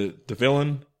introduced the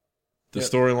villain, the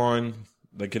storyline.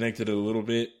 They connected it a little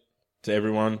bit to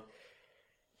everyone.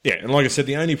 Yeah, and like I said,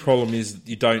 the only problem is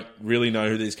you don't really know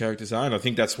who these characters are, and I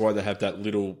think that's why they have that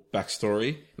little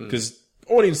backstory because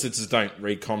audiences don't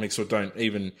read comics or don't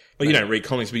even you don't read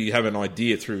comics, but you have an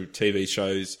idea through TV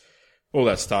shows, all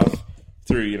that stuff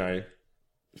through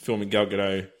filming Gal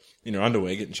Gadot in her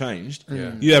underwear getting changed.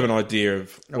 Yeah. You have an idea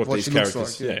of what what these she looks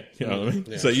characters. like, yeah. You know what I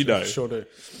mean. So you know. Sure do.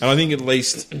 And I think at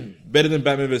least better than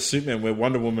Batman vs Superman, where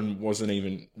Wonder Woman wasn't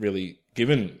even really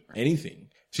given anything.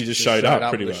 She just showed up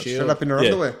pretty with a much. shield. Shut up in her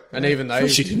Yeah. underwear. And even they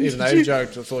She didn't-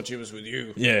 joked, I thought she was with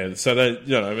you. Yeah, so they, you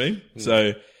know what I mean?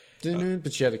 So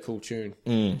But she had a cool tune.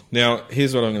 now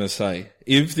here's what I'm going to say.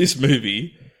 If this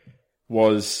movie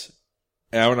was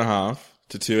hour and a half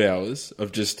to 2 hours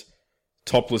of just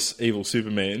topless evil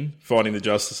Superman fighting the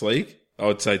Justice League, I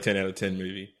would say 10 out of 10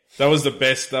 movie. That was the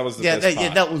best. That was the best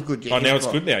part. that was good. Yeah, Oh, now it's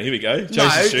right. good now. Here we go. No,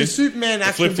 Jason's the shoes. Superman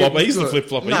action flip flopper. bit was He's the good. flip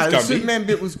flopper. No, He's the Gumby. Superman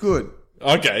bit was good.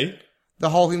 Okay. The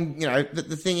whole thing,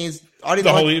 the thing is, I The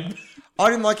didn't whole I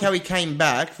didn't like how he came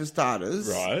back for starters,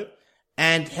 right.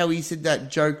 and how he said that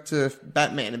joke to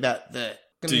Batman about the.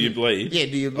 Do you bleed? Yeah,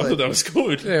 do you I bleed? thought that was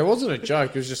good. Yeah, it wasn't a joke.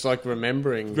 It was just like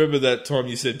remembering. Remember that time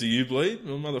you said, "Do you bleed, oh,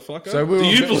 motherfucker"? So we do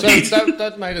you were, bleed? so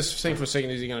that made us think for a second: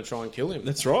 is he going to try and kill him?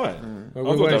 That's right. But I we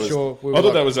thought weren't that was. sure. We I were thought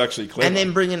like- that was actually clever. And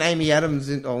then bringing Amy Adams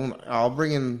in. Oh, I'll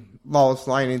bring in Lois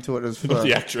Lane into it as not well.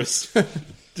 the actress.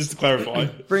 Just to clarify,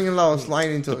 Bringing Lois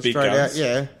Lane into it big straight guns. out.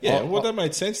 Yeah. yeah. Well, that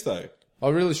made sense though. I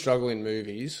really struggle in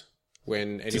movies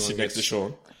when To anyone sit next gets to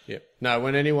Sean. Yeah, no,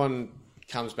 when anyone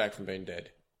comes back from being dead,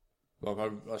 like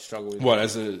I struggle with What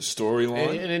as a in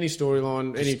storyline? any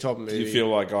storyline, any type of Do movie. you feel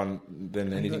like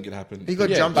then anything could happen? He got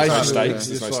Yeah, jumped There's no basically, started. stakes.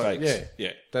 There's It's no like- stakes.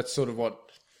 Yeah. That's sort of what.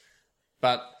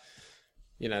 But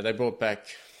they brought back.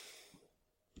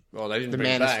 Well, they didn't The bring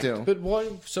Man of back. Steel. But why?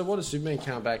 So what does Superman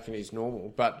come back and he's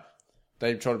normal? But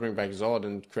they try to bring back Zod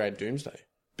and create Doomsday.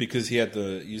 Because he had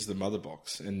to use the mother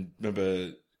box. And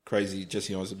remember, crazy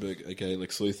Jesse Eisenberg, aka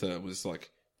Lex Luthor, was like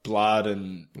blood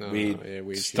and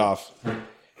weird stuff.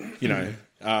 He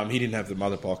didn't have the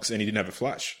mother box and he didn't have a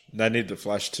flash. They needed the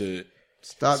flash to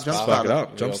Start jump spark start it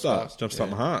up, jumpstart Jumpstart.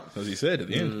 my heart, as he said at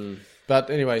the end. But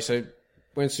anyway, so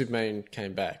when Superman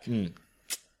came back,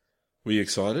 Were you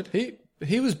excited?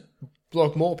 he was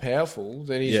like more powerful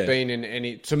than he's Yeah. been in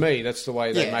any. To me, that's the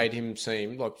way they Yeah. made him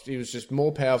seem. Like he was just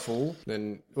more powerful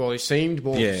than. Well, he seemed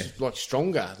more like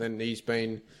stronger than he's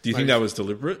been. Do you think that was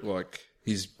deliberate? Like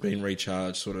he's been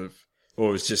recharged, sort of,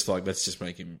 or it's just like let's just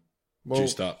make him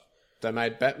juiced up? They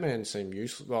made Batman seem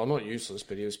useless. Well, not useless,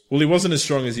 but he was. Well, he wasn't as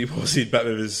strong as he was in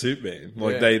Batman vs Superman.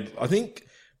 Like Yeah. I think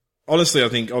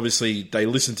obviously they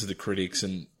listen to the critics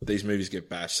and these movies get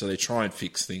bashed, so they try and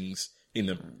fix things in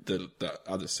the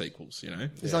other sequels.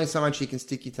 There's only so much you can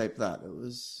sticky tape that. It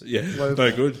was Yeah, low-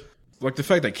 no good. Like the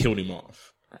fact they killed him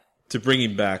off to bring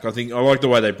him back. I like the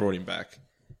way they brought him back,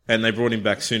 and they brought him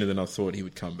back sooner than I thought he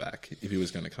would come back if he was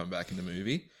going to come back in the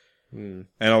movie. And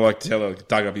I like to tell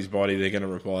dug up his body. They're going to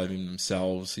revive him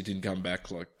themselves. He didn't come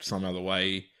back like some other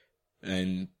way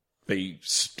and be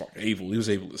like evil. He was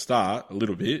evil to start a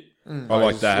little bit. I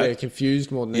like that. Yeah, confused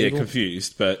more than Yeah, evil.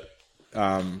 confused, but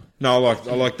no,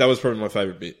 I like that was probably my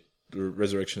favorite bit, the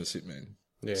resurrection of Superman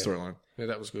storyline. Yeah,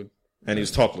 that was good. And he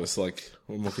was topless. Like,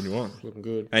 what more can you want? Looking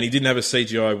good. And he didn't have a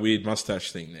CGI weird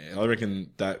mustache thing there. I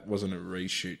reckon that wasn't a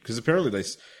reshoot because apparently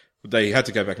they had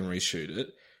to go back and reshoot it.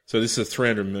 So this is a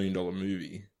 $300 million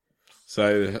movie.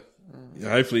 So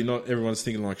hopefully not everyone's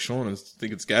thinking like Sean and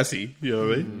think it's gassy. You know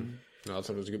what I mean? No, I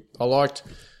thought it was good. I liked.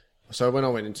 So when I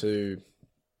went into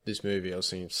this movie, I was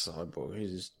thinking Cyborg.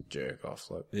 He's just jerk off,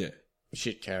 like Yeah,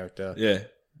 shit character. yeah.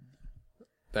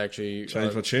 They actually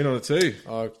Changed my tune on it too.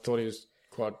 I thought he was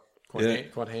quite Yeah.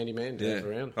 quite handy man to have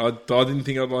around. I didn't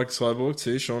think I'd like Cyborg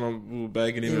too. Sean, we were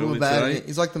bagging him He earlier was bad. today.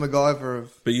 He's like the MacGyver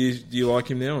of But do you like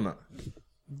him now or not?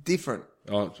 different.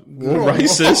 Oh,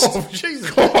 racist. Oh, Jesus.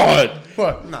 God.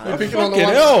 What? No, We're picking on the fucking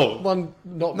one, hell. one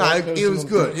not No, white it person was on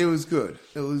good. the- It was good.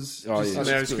 It was. Oh, just- yeah. Oh,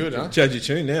 now it's good, huh? Change your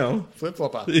tune now. Flip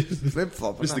flopper, Flip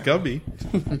flop. Mr. Gumby.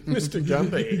 Mr.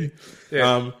 Gumby.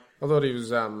 Yeah, I thought he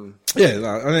was. Yeah,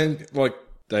 no, and then like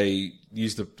they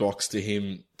used the box to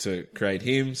him to create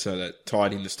him, so that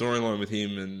tied in the storyline with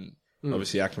him, and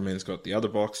obviously Aquaman's got the other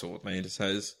box, or Atlantis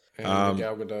has. And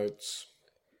Gal Gadot's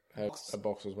had a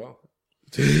box as well.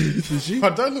 Does she?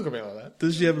 But don't look at me like that.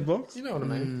 Does she have a box? You know what I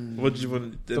mean? What did you want?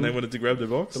 And they wanted to grab their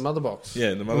box. The mother box.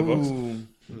 Yeah, the mother box. Ooh.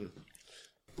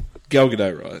 Gal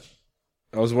Gadot, right?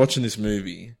 I was watching this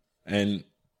movie, and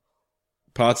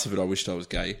parts of it I wished I was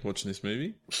gay watching this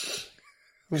movie.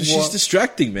 'Cause she's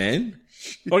distracting, man.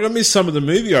 Like I missed some of the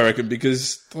movie, I reckon,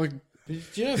 because like Do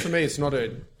you know, for me, it's not a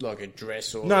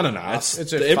dress or no, it's her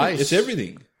it's face. It's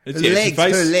everything. It's Her yeah, legs.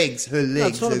 face. Her legs. Her No, legs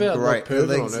it's not are about great. like Her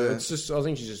pervert on legs her. are. It's just I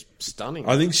think she's just stunning.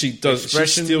 I think she does. She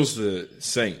Expressions. steals the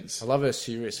scenes. I love her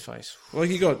serious face. Like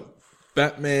you got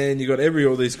Batman, you got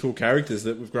all these cool characters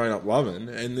that we've grown up loving,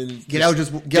 and then Gal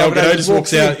Gal Gadot just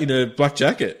walks in. out in a black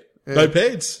jacket, no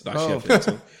pants. No, she had pants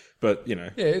on. But you know,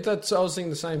 Yeah, that's. I was thinking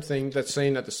the same thing. That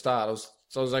scene at the start.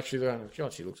 I was actually going,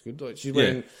 God, she looks good. Like, she's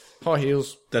wearing high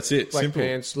heels, that's it. black Simple.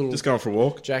 pants, little Just going for a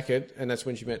walk. jacket, and that's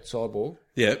when she met Cyborg.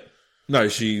 Yeah. No,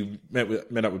 she met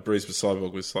up with Bruce, but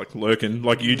Cyborg was like lurking,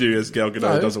 like you do as Gal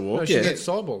Gadot does a walk. No, she yeah. met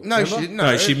Cyborg. No, remember? she didn't.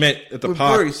 No, she met at the with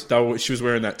park. Bruce. She was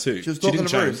wearing that too. She was talking didn't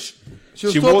to Bruce. change. She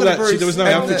was She talking wore to that. Bruce. There was no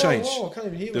and outfit the- change. Whoa, I can't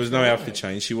even hear There was what's no going outfit on.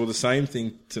 change. She wore the same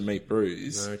thing to meet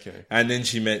Bruce. Okay. And then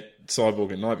she met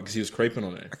Cyborg at night because he was creeping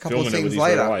on her. A couple of filming her with things his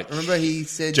later. little H. Remember he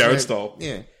said... Jared you know, style.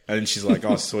 Yeah. And then she's like,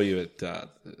 I saw you at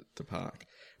the park.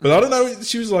 But I don't know.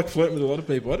 She was like flirting with a lot of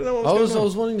people. I don't know what was going on. I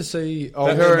was wanting to see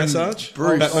Batman her and massage?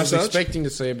 Bruce. Bat I was massage? expecting to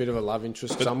see a bit of a love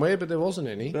interest somewhere, but there wasn't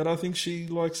any. But I think she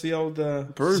likes the old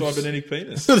Bruce. cybernetic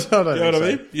penis. I You don't know what I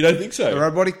think mean? You don't think A so?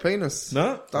 robotic penis.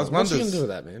 No? Does What's he going wonders. to do with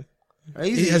that, man?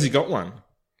 Easy. Has he got one?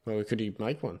 Well, could he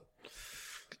make one?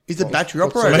 He's a battery So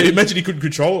operator. maybe imagine he couldn't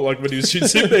control it like when he was shooting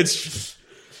Superman.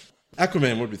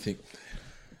 Aquaman, what do you think?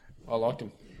 I liked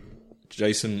him.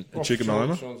 Jason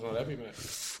Chukwuemeka? Sean's not happy, mate.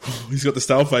 He's got the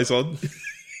stale face on.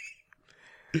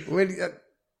 When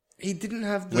he didn't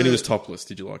have the... When he was topless,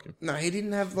 did you like him? No, he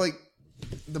didn't have, like,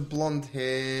 the blonde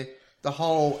hair, the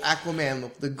whole Aquaman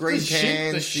look, the green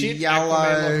pants, the yellow...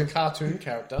 Aquaman like a cartoon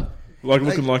character. Like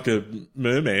looking like a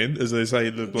merman, as they say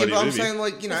in the Yeah, bloody but I'm movie. saying,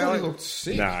 like, you know, I thought he like, looked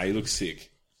sick. Nah, he looks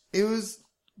sick. it was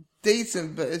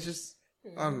decent, but it's just...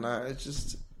 I don't know, it's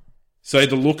just... So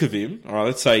the look of him, all right,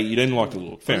 let's say you didn't like the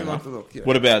look. Fair didn't enough. like the look, yeah.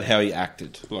 What about how he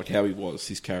acted? Like how he was,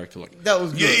 his character? Like, That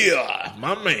was good. yeah,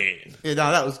 my man. Yeah,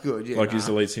 no, that was good, yeah. Like nah. he's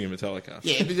the lead singer of Metallica.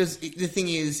 Yeah, because the thing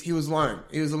is, he was alone.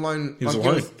 He was alone. He was like,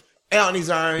 alone. out on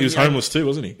his own. He was you know. homeless too,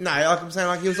 wasn't he? No, like I'm saying,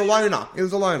 like he was a loner. He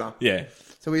was a loner. Yeah,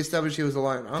 So we established he was a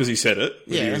loner. because he said it.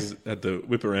 When he Yeah. had the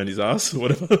whip around his ass or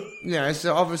whatever. You know,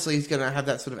 so obviously he's going to have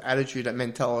that sort of attitude, that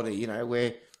mentality, you know,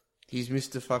 where he's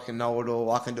Mr. fucking know-it-all,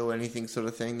 I can do anything sort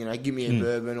of thing, you know, give me a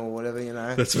bourbon or whatever, you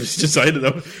know. That's what he's just saying to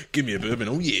them. Give me a bourbon.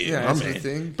 Oh yeah, Yeah, my that's the man.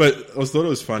 thing. But I thought it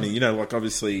was funny. You know, like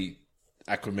obviously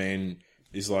Aquaman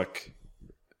is like,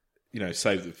 you know,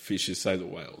 save the fishes, save the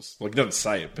whales. Like he doesn't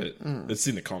say it, but it's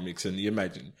in the comics, and you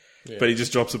imagine. But he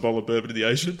just drops a bottle of bourbon in the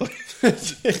ocean. Like,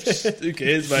 who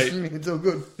cares, mate? It's all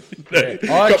good. I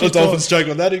Couple actually of dolphins choke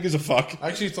on that. Who gives a fuck? I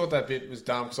actually thought that bit was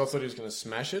dumb because I thought he was going to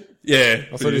smash it. Yeah,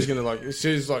 I thought he was going to like, as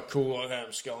soon as like, cool, like,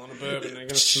 I'm sculling a bourbon, and they're going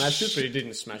to smash it, but he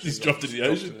didn't smash it. Just He, dropped it in the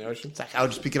dropped ocean. in the ocean. It's like, I'll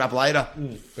just pick it up later.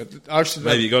 But actually,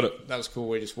 Maybe you got it. That was cool.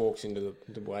 Where he just walks into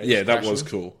the waves. Yeah, that crashing. was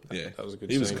cool. Yeah, That was a good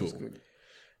He was scene. cool. It was good.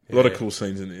 A lot of cool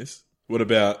scenes in this. What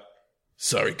about?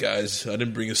 Sorry, guys, I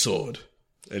didn't bring a sword.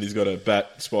 And he's got a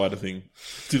bat spider thing.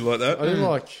 Did you like that? I didn't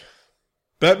like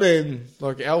Batman.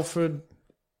 Alfred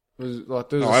was like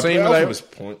there was Oh, a scene where Alfred they, was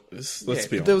pointless. Let's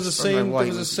be honest. there was a scene. know why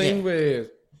There was he a was- scene yeah. where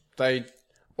they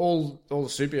all the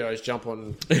superheroes jump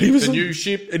on he was the on- new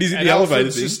ship, and he's in the Alfred's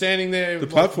elevator thing. just standing there, The like,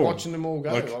 platform. watching them all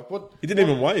go. Like, what? He didn't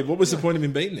even wave. What was the point of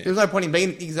him being there? There was no point in being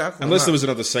exactly. Unless no. there was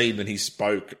another scene and he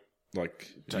spoke, like,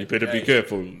 you better be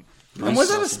careful. And was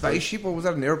that a spaceship or was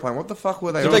that an airplane? What the fuck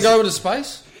were they? Did on? they go into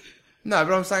space? No,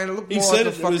 but I'm saying it looked He more said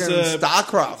like a it was, fucking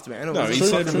Starcraft, man. It no, was he a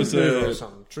said it was Troop a...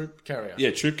 something, troop carrier. Yeah,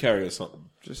 troop carrier or something.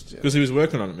 just Because he was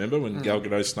working on it, remember? When Gal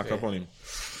Gadot snuck up on him.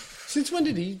 Since when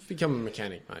did he become a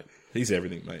mechanic, mate? He's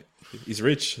everything, mate. He's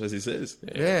rich, as he says.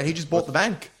 yeah. He just bought the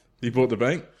bank. He bought the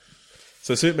bank.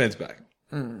 So Superman's back.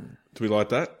 Do we like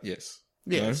that? Yes.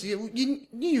 Yeah, No? so you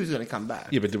knew he was going to come back.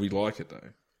 Yeah, but do we like it, though?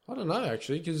 I don't know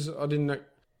actually because I didn't. know-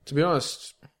 To be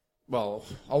honest, well,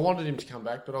 I wanted him to come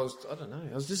back, but I don't know.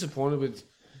 I was disappointed with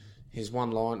his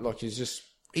one line. Like he's just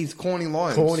He's corny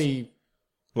lines. corny.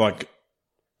 Like,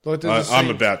 Like there's a I'm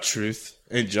scene- about truth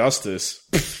and justice.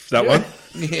 That one?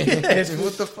 Yeah.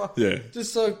 What the fuck? Yeah.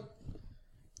 just like.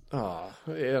 Oh,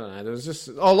 yeah, I don't know. There was just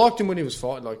I liked him when he was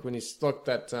fighting, like when he's like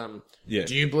that. Yeah.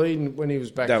 Do you bleed? And when he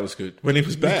was back, That was good. When he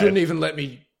was You bad. couldn't even let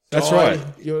me. That's die. right.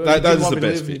 You That didn't is want the me to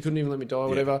best live, bit. You couldn't even let me die,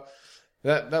 whatever.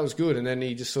 That was good, and then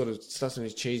he just sort of starts on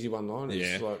his cheesy one line. Yeah.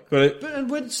 It's like, But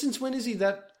and since when is he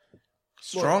that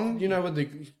Strong? You know when the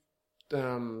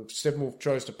Steppenwolf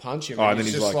tries to punch him, Oh, and and then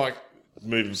he's he's just like, like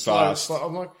moving slow, fast. slow.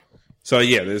 I'm like, So,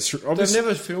 yeah, there's... they've Obviously,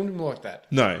 never filmed him like that.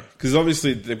 no, because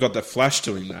obviously they've got that Flash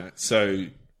doing that. So,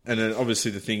 and then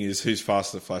obviously the thing is, who's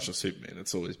faster, Flash or Superman?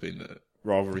 It's always been the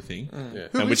rivalry thing. Yeah.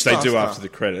 Who And which is they do faster? after the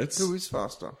credits. Who is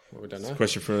faster? Well, we don't know.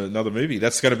 Question for another movie.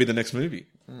 That's going to be the next movie.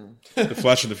 The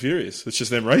Flash and the Furious. It's just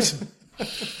them racing.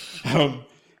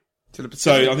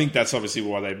 So I think that's obviously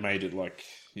why they made it like,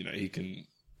 you know, he can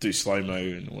do slow-mo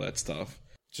and all that stuff.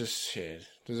 Just yeah,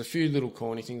 there's a few little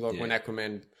corny things like Yeah. when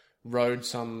Aquaman rode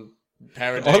some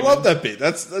parademon. I love that bit.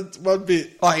 That's one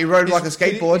bit. Oh, he rode like a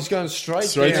skateboard. He's going straight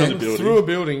Straight down through the building. through a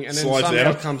building, and then Slides somehow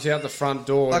out. comes out the front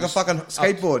door, Like a just fucking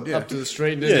skateboard, yeah. up to the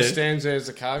street, and then Yeah. just stands there as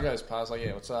the car goes past. Like,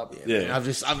 yeah, what's up? Yeah. I've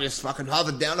just fucking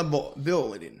hovered down a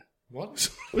bill it in. What?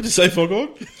 What'd you say, Foghorn?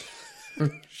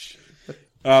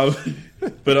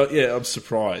 But yeah, I'm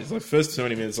surprised. Like, first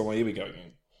 20 minutes, I'm like, here we go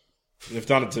again. They've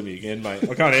done it to me again, mate.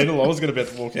 I can't handle it. I was going to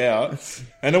about to walk out.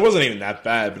 And it wasn't even that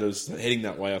bad, but it was heading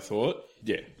that way, I thought.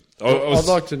 Yeah. I'd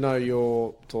like to know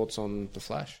your thoughts on the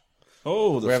Flash.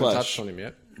 Oh, the We haven't Flash. touched on him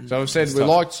yet. So I've said we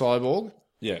liked Cyborg.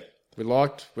 Yeah. We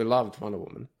loved Wonder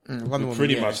Woman. Wonder We Woman,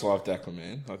 pretty yeah. much loved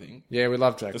Aquaman, I think. Yeah, we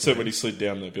loved Aquaman. Except when he slid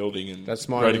down the building and That's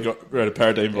my rode, only- rode a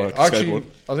paradigm bike Actually, skateboard.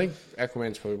 I think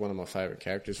Aquaman's probably one of my favourite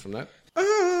characters from that.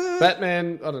 Ah.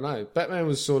 Batman, I don't know. Batman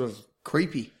was sort of...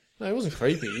 Creepy. No, he wasn't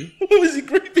creepy. What was he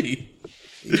creepy?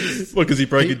 What, because he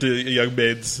broke into a young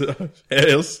man's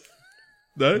house?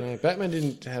 No? No, Batman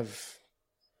didn't have...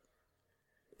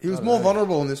 He was more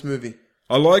vulnerable in this movie.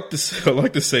 I like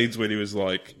the scenes when he was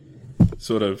like,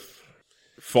 sort of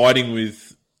fighting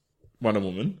with Wonder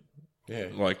Woman. Yeah.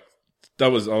 Like, I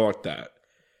like that.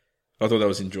 I thought that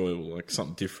was enjoyable, like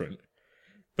something different.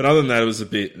 But other than that, it was a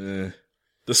bit,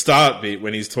 the start bit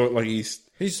when he's talking, like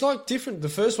He's like different. The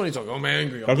first one, he's like, I'm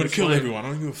angry. I'm going to kill everyone, I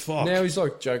don't give a fuck. Now he's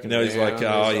like joking Now he's around, like, he's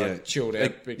oh, like yeah. chilled out,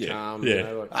 Like, bit yeah, calm. yeah. You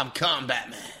know, like, I'm calm,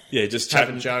 Batman. Yeah, just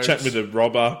Having chatting jokes. with a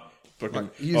robber.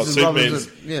 Fucking, use the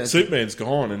robbers Superman's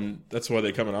gone, and that's why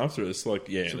they're coming after us. Like,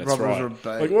 yeah, that's robbers right. are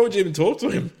bad. Like, why would you even talk to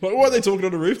him? Like, why are they talking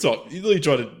on the rooftop? You literally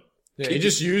tried to... yeah, he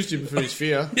just used him for his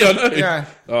fear. Yeah, I know. Yeah.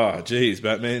 Oh, jeez,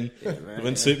 Batman.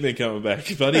 When's Superman coming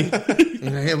back, buddy?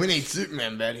 Yeah, we need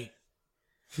Superman, Batty.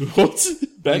 What? We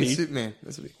need Batty? Superman.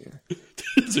 That's what yeah.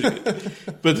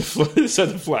 But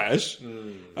the Flash,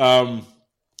 I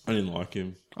didn't like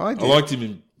him. I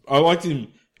did. I liked him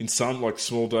in some like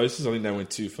small doses. I think they went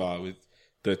too far with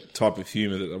the type of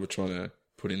humour that they were trying to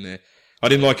put in there. I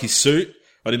didn't like his suit.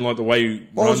 I didn't like the way he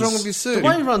What runs. was wrong with his suit? The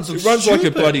way he runs It looks runs like a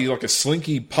stupid. bloody like a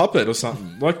slinky puppet or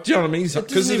something. Like, do you know what I mean? It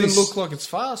doesn't even look like it's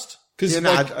fast. because Yeah,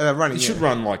 no, like, running, He should yeah.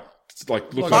 run like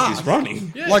look like fast. he's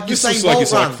running. Yeah. Like This Usain looks like Bolt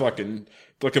he's like run. fucking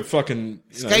like a fucking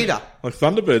Skater. like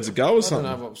Thunderbirds a go or I don't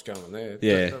something. know what was going on there.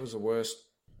 Yeah. That was the worst.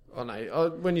 I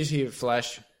know. When you hear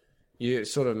Flash, you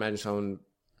sort of imagine someone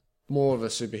more of a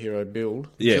superhero build.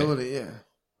 Yeah, Ability, yeah.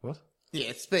 What?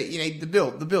 Yeah, speed. You need the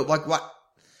build. Like what?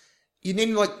 You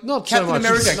need like Not so Captain much.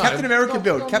 America. No, Captain America not-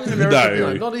 build. not Captain even- America No.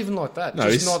 build. Not even like that. No,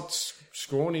 Just he's- not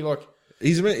scrawny. Like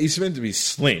he's meant to be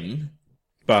slim,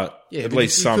 but yeah, at but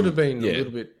least he some could have been yeah, a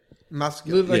little bit.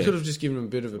 Muscular. They Yeah. could have just given him a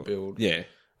bit of a build. yeah.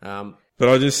 Um, But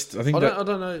I think I that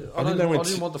don't know. I think they went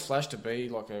didn't want the Flash to be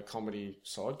like a comedy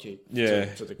sidekick. Yeah.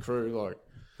 To the crew. Like,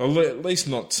 well, at least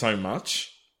not so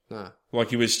much. nah. Like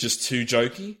he was just too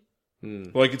jokey. Hmm.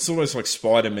 Like it's almost like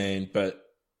Spider-Man, but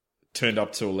turned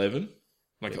up to 11.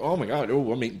 Like, oh my god,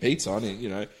 I'm eating pizza.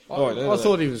 I I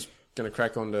thought he was going to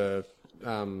crack on to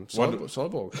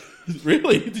Cyborg.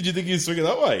 Really? Did you think he was swinging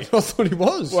that way? I thought he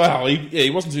was. Wow, he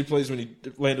wasn't too pleased when he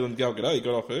landed on Gal Gadot. He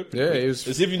got off her. Yeah, he was.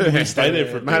 As if he didn't stay there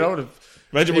for a Man, I bit. would have.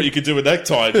 Imagine what you could do with that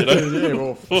time, you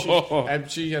know? Yeah, well, and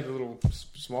she had a little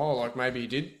smile, like maybe he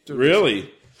did. Do it.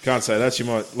 Really? Can't say that. She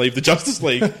might leave the Justice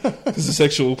League because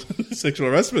of sexual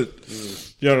harassment.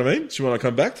 You know what I mean? She might not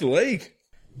come back to the league.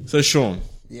 So, Sean,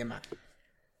 Yeah, mate.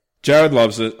 Jared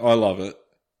loves it. I love it.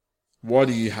 Why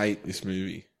do you hate this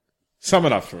movie? Sum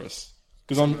it up for us.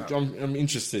 Because I'm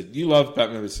interested. You love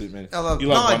Batman vs Superman. I love. You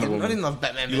No, love I Wonder didn't. Woman. I didn't love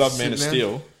Batman. You versus love Man of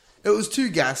Superman. Steel. It was too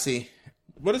gassy.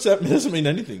 What does that? It doesn't mean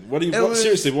anything.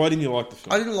 Seriously, why didn't you like the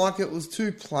film? I didn't like it. It was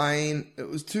too plain. It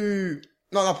was too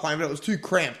not plain, but it was too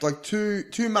cramped. Like too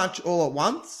much all at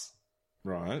once.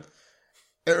 Right.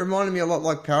 It reminded me a lot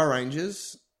like Power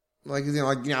Rangers, like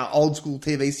old school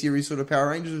TV series sort of Power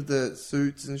Rangers with the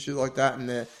suits and shit like that, and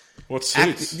the What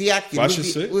suits? the acting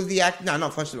Flash's suit? with the act. No,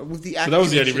 not Flash's suit. With the acting. But that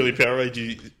was the and only shit.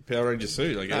 really Power Ranger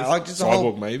suit, I guess. like just the Cyborg,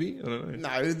 whole- maybe? I don't know.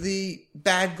 No, the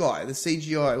bad guy, the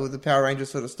CGI with the Power Ranger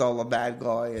sort of style of bad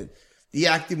guy. And the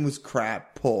acting was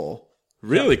crap, poor.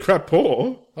 Really? Crap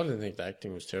poor? I didn't think the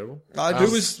acting was terrible. I Who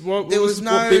just- was, what there was, was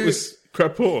what no- bit was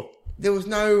crap poor? There was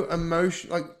no emotion.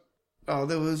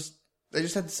 They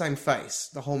just had the same face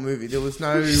the whole movie. There was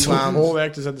no. All the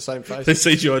actors had the same face. They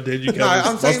CGI Daniel No,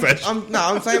 I'm Craig's saying, mustache.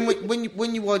 I'm saying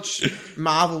when you watch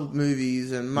Marvel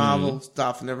movies and Marvel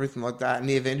stuff and everything like that, and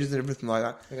the Avengers and everything like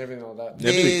that, and everything like that.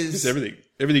 Everything, there's- just everything.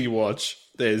 Everything you watch,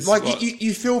 there's... like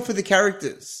you feel for the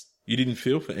characters. You didn't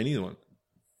feel for anyone.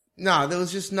 No, there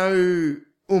was just no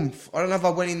oomph. I don't know if I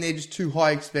went in there just too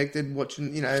high expected,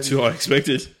 watching, Too I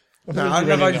expected. No, I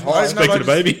don't know if I just Expected a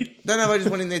baby. Don't know if I just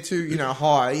went in there too,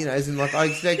 high, as in like I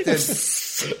expected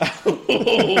too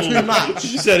much.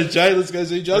 You said, Jay, let's go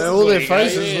see Justice All their League.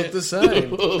 faces look the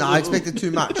same. No, I expected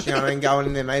too much, going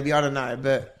in there maybe, I don't know,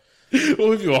 but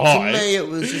Well, if you were to high. me it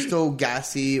was just all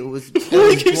gassy, it was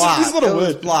Well, you keep saying- blood. this is not a It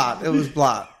was word. blood. It was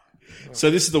blood. So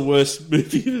this is the worst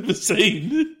movie you've ever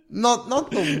seen. Not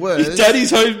the worst. Daddy's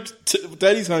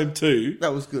Home 2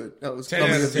 That was good. That was 10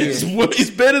 comedy out of of the 10. year.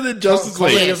 is better than Justice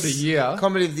Comedy League. of the year.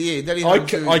 Comedy of the year. Daddy I Home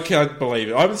 2. can't believe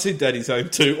it. I haven't seen Daddy's Home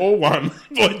 2 or 1,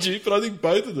 mind you, but I think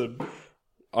both of them,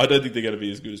 I don't think they're going to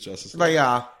be as good as Justice League. They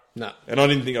are. No. And I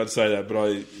didn't think I'd say that, but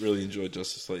I really enjoyed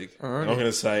Justice League. I'm going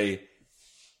to say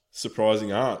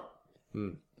surprising art.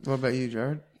 What about you,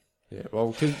 Jared? Yeah,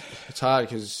 well, it's hard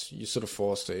because you're sort of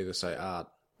forced to either say art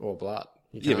or blood.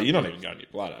 Yeah, but you're not even going to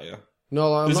your blood, are you?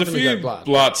 No, I'm There's not a going to few go blood.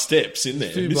 blood steps in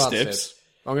there. Few blood Missteps. steps.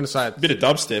 I'm going to say A bit of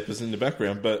dubstep is in the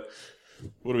background, but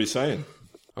what are we saying?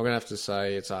 I'm going to have to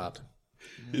say it's art.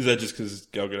 Is that just because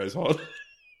Gal Gadot's hot?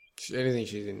 Anything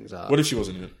she's in is art. What if she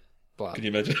wasn't in it? blood? Can you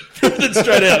imagine? That's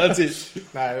straight out, that's it.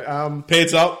 No,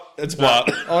 Pants up, it's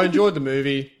blood. I enjoyed the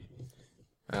movie.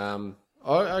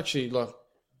 I actually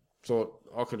thought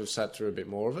I could have sat through a bit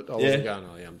more of it. I wasn't going,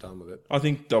 oh yeah, I'm done with it. I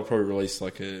think they'll probably release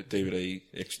like a DVD,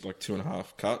 extra, like 2.5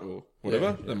 cut or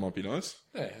whatever. Yeah. That might be nice.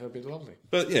 Yeah, that'd be lovely.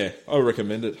 But yeah, I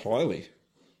recommend it highly.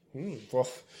 Well,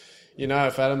 you know,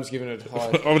 if Adam's giving it high,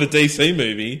 On a DC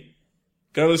movie,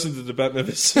 go listen to the Batman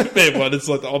vs Superman one. It's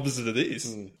like the opposite of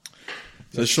this.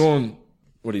 So Sean,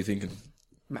 what are you thinking?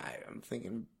 Mate, I'm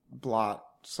thinking blood.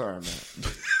 Sorry, mate.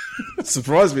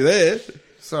 Surprised me there.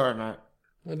 Sorry, mate.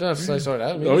 I don't have to say sorry to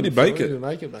Adam. Oh, he didn't make He it. didn't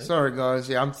make it, mate. Sorry, guys.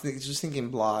 Yeah, I'm just thinking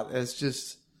blood. It's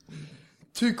just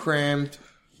too crammed.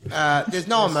 There's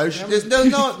no emotion. There's no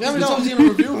How many times are you going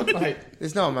to review it, mate?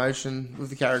 There's no emotion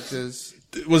with the characters.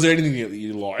 Was there anything that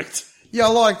you liked? Yeah, I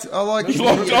liked I liked it.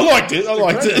 I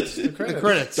liked it. the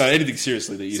credits. No, anything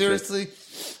seriously that you Seriously,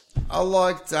 I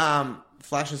liked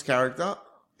Flash's character,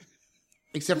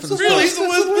 except for the Really? He's story.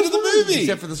 the worst bit of the movie.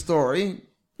 Except for the story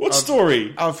What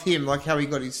story? of him, like how he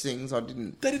got his things. I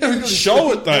didn't. They didn't even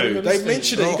show it though. got They his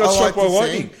mentioned thing. it. He I got like struck by the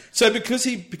lightning. scene. So because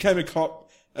he became a cop,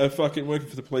 fucking working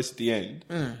for the police at the end,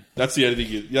 that's the only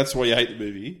thing. That's why you hate the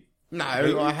movie. No,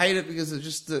 I hate it because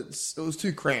it was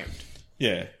too cramped.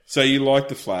 Yeah. So you like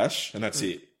the Flash, and that's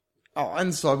it. Oh,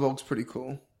 and Cyborg's pretty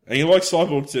cool. And you like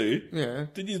Cyborg too. Yeah.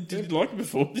 Did you like him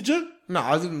before? Did you? No,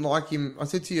 I didn't like him. I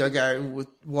said to you,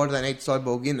 why do they need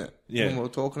Cyborg in it? Yeah. When we were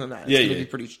talking about it. Yeah, It's going to yeah. be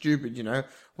pretty stupid, you know?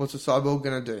 What's a Cyborg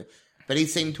going to do? But he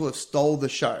seemed to have stole the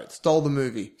show, stole the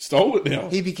movie. Stole it now.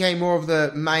 He became more of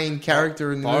the main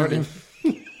character in the movie.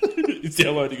 He's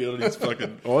downloading it on his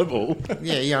fucking eyeball.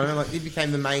 Yeah, I mean, like he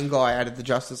became the main guy out of the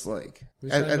Justice League.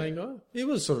 Was that the main guy? He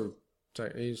was sort of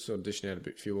dishing out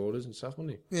a few orders and stuff,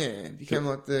 wasn't he? Yeah, became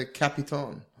like the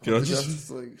Capitan Can of I the just- Justice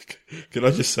League. Can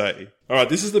I just say? All right,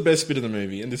 this is the best bit of the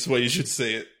movie, and this is why you should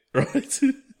see it. Right?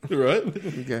 Right?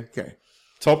 Okay.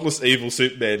 Topless evil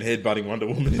Superman headbutting Wonder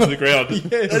Woman into the ground.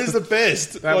 That is the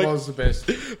best. That Like, was the best.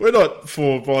 We're not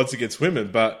for violence against women,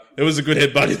 but it was a good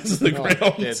headbutt into the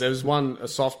ground. Yeah, there was a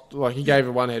soft, like he gave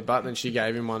her one headbutt, and she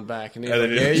gave him one back, and he was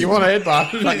And like, then- yeah, you want a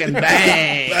headbutt? Fucking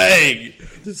bang!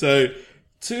 Bang! So,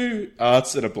 2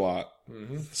 arts and a blart.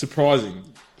 Surprising.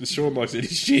 Because Sean likes any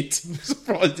shit.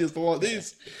 Surprised he doesn't like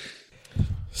this.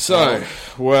 So,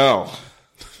 well,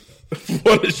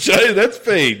 what a show that's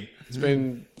been. It's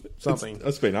been something.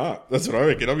 That's been art. That's what I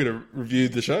reckon. I'm going to review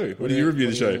the show. What do you review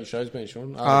the show? The show's been,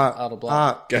 Sean. Art or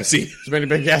blood. Gassy. It's been a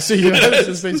bit gassy. You know?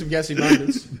 There's been some gassy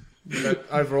moments. But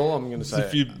overall, I'm going to say A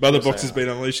few mother boxes been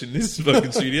unleashed in this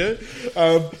fucking studio.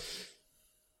 I'm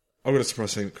going to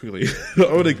surprise something quickly.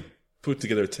 I want to put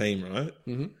together a team, right?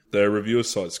 Mm-hmm. The reviewer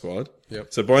side squad.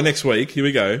 Yep. So by next week, here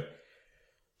we go.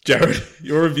 Jared,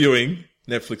 you're reviewing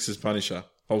Netflix's Punisher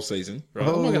whole season, right?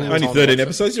 I'm not gonna have Only time to 13 watch it.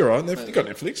 episodes. You're right. You got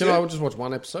Netflix. Can yeah? I just watch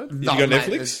one episode? You got mate,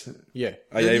 Netflix? Yeah.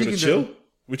 Are you You able can to do chill? it.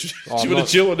 Which I'm do you want not-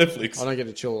 to chill on Netflix? I don't get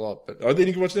to chill a lot, but Oh, then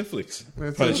you can watch Netflix.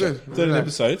 That's Punisher. all good. 13 No.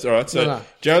 episodes. All right. So No.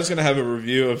 Jared's going to have a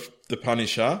review of The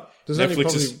Punisher. there's only Netflix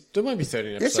probably is... there won't be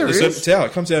 13 Yes, episodes. there So is. it's out.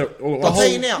 It comes out all at I'll once. tell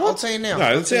you now. I'll tell you now.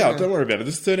 No, it's out. Don't worry about it.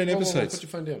 There's 13 Put episodes. your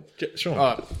phone down. Sure.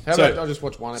 All right. How So- about I just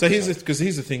watch one So episode?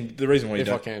 here's the thing. The reason why you If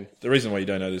don't I can. the reason why you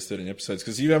don't know there's 13 episodes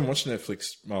because you haven't watched the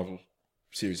Netflix Marvel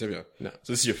series, have you? No.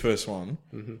 So this is your first one.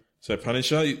 Mm-hmm. So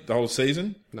Punisher, the whole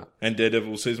season. No. And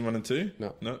Daredevil season 1 and 2.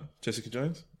 No. No. Jessica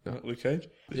Jones. No. Luke Cage.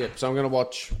 Yeah, so I'm going to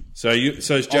watch. So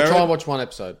it's I'll Jared. try and watch one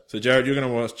episode. So Jared, you're going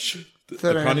to watch the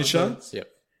 13 Punisher. episodes. Yep.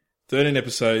 13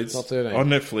 episodes Not 13. on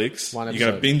Netflix. One You're going to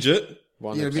episode. binge it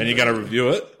One Yeah, episode. and you're going to review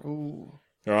it. All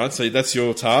right. So that's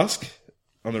your task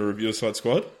on the reviewer side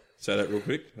squad. Say that real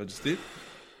quick. I just did.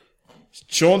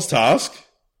 Sean's task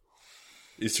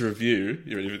is to review.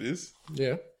 You ready for this?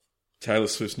 Yeah. Taylor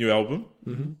Swift's new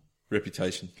album,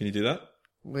 Reputation. Can you do that?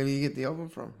 Where do you get the album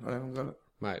from? I haven't got it.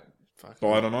 Mate. Fuck.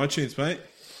 Buy it on iTunes, mate.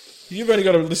 You've only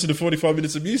got to listen to 45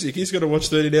 minutes of music. He's got to watch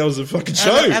 13 hours of fucking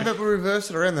show. How about we reverse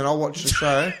it around, then I'll watch the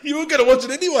show. You were going to watch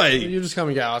it anyway. You just come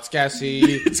and go, oh, it's gassy.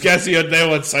 It's Cassie and they're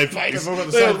on the same face. They've all got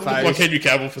the They're same like face. Henry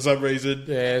Cavill for some reason.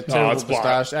 Yeah, Oh, terrible it's black.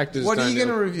 moustache. Actors What are don't you going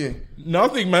to do it. review?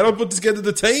 Nothing, mate. I'll put together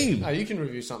the team. No, you can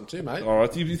review something too, mate. All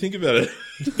right, you think about it.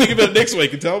 Think about it next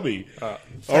week and tell me.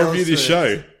 I'll review this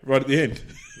show right at the end.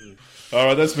 All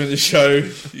right, that's been the show.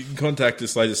 You can contact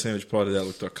us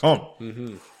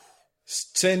latersandwichpod@outlook.com.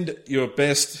 Send your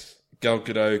best Gal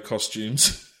Gadot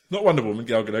costumes, not Wonder Woman,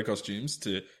 Gal Gadot costumes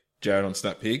to Jared on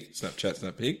Snapchat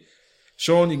Snappig.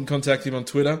 Sean, you can contact him on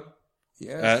Twitter.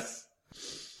 Yes.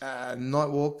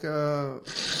 Nightwalker.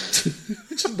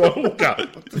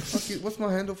 Nightwalker. What's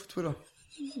my handle for Twitter?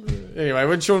 Anyway,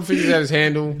 when Sean figures out his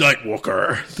handle,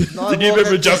 Nightwalker. The new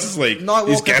member of Justice League.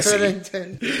 He's gassy.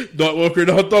 1310. Nightwalker and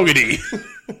Hot Doggity.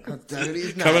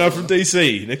 Coming Coming up from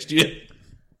DC next year.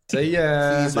 see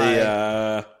ya. See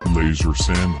ya. Laser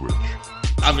Sandwich.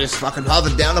 I've just fucking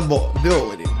hovered down a bill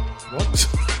with him. What?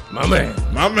 My man.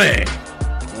 My man.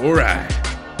 All right.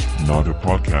 Not a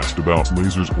podcast about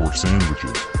lasers or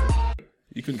sandwiches.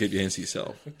 You couldn't keep your hands to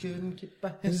yourself. I couldn't keep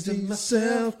my hands to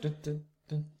myself. I don't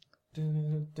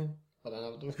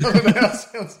know how it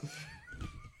sounds.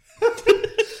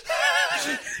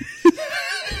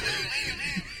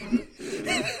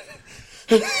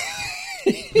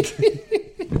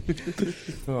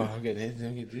 Oh, I'm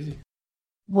getting dizzy.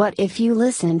 What if you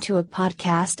listen to a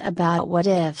podcast about what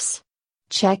ifs?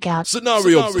 Check out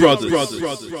Scenario Brothers.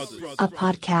 a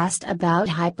podcast about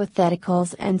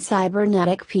hypotheticals and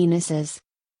cybernetic penises.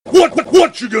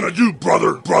 What you gonna do,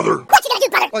 brother?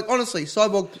 Like, honestly,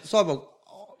 Cyborg,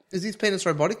 is his penis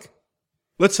robotic?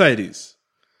 Let's say it is.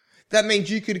 That means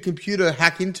you could a computer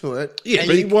hack into it and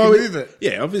but you can why would- move it.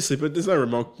 Yeah, obviously, but there's no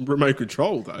remote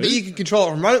control, though. But you can control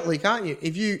it remotely, can't you?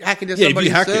 If you hack into Yeah, if somebody's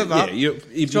you hack it, server, yeah,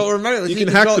 if control it remotely. you So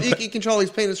can hack control, the you pa- can control his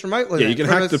penis remotely. Yeah, then, you can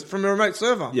from hack from a remote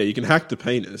server. Yeah, you can hack the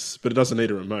penis, but it doesn't need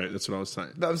a remote. That's what I was saying.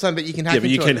 But I'm saying, but you can hack. Yeah, but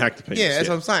you into can it. hack the penis, Yeah, that's yeah.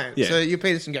 what I'm saying. Yeah. So your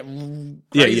penis can get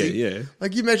Yeah, crazy. yeah.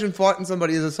 Like you imagine fighting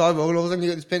somebody as a cyborg, and all of a sudden you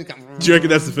got this penis. Do you reckon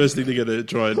that's the first thing they're going to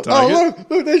try and Oh,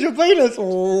 target? look, there's your penis.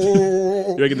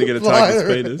 Oh, You reckon they're going to target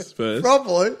his penis first?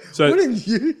 Probably. So- Wouldn't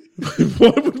you? Why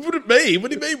would it be?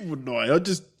 What do you mean, wouldn't I? I'd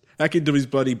just hack into his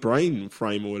bloody brain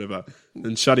frame or whatever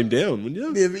and shut him down, wouldn't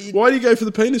you? Yeah, but you- Why do you go for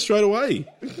the penis straight away?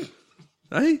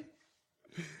 Hey?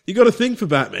 You got a thing for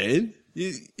Batman.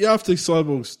 You're after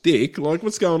Cyborg's dick. Like,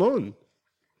 what's going on?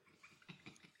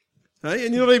 Hey?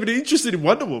 And you're not even interested in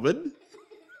Wonder Woman.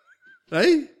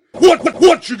 Hey?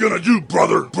 What you gonna do,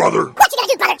 brother?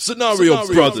 Scenario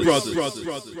Brothers.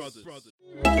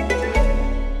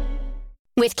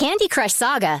 With Candy Crush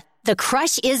Saga, the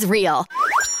crush is real.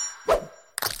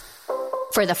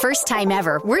 For the first time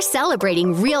ever, we're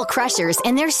celebrating real crushers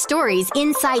and their stories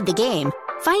inside the game.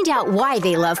 Find out why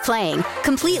they love playing,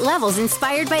 complete levels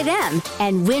inspired by them,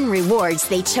 and win rewards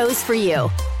they chose for you.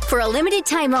 For a limited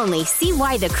time only, see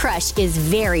why the crush is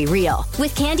very real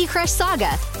with Candy Crush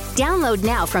Saga. Download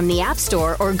now from the App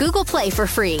Store or Google Play for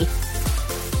free.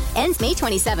 Ends May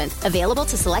 27th. Available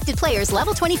to selected players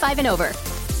level 25 and over.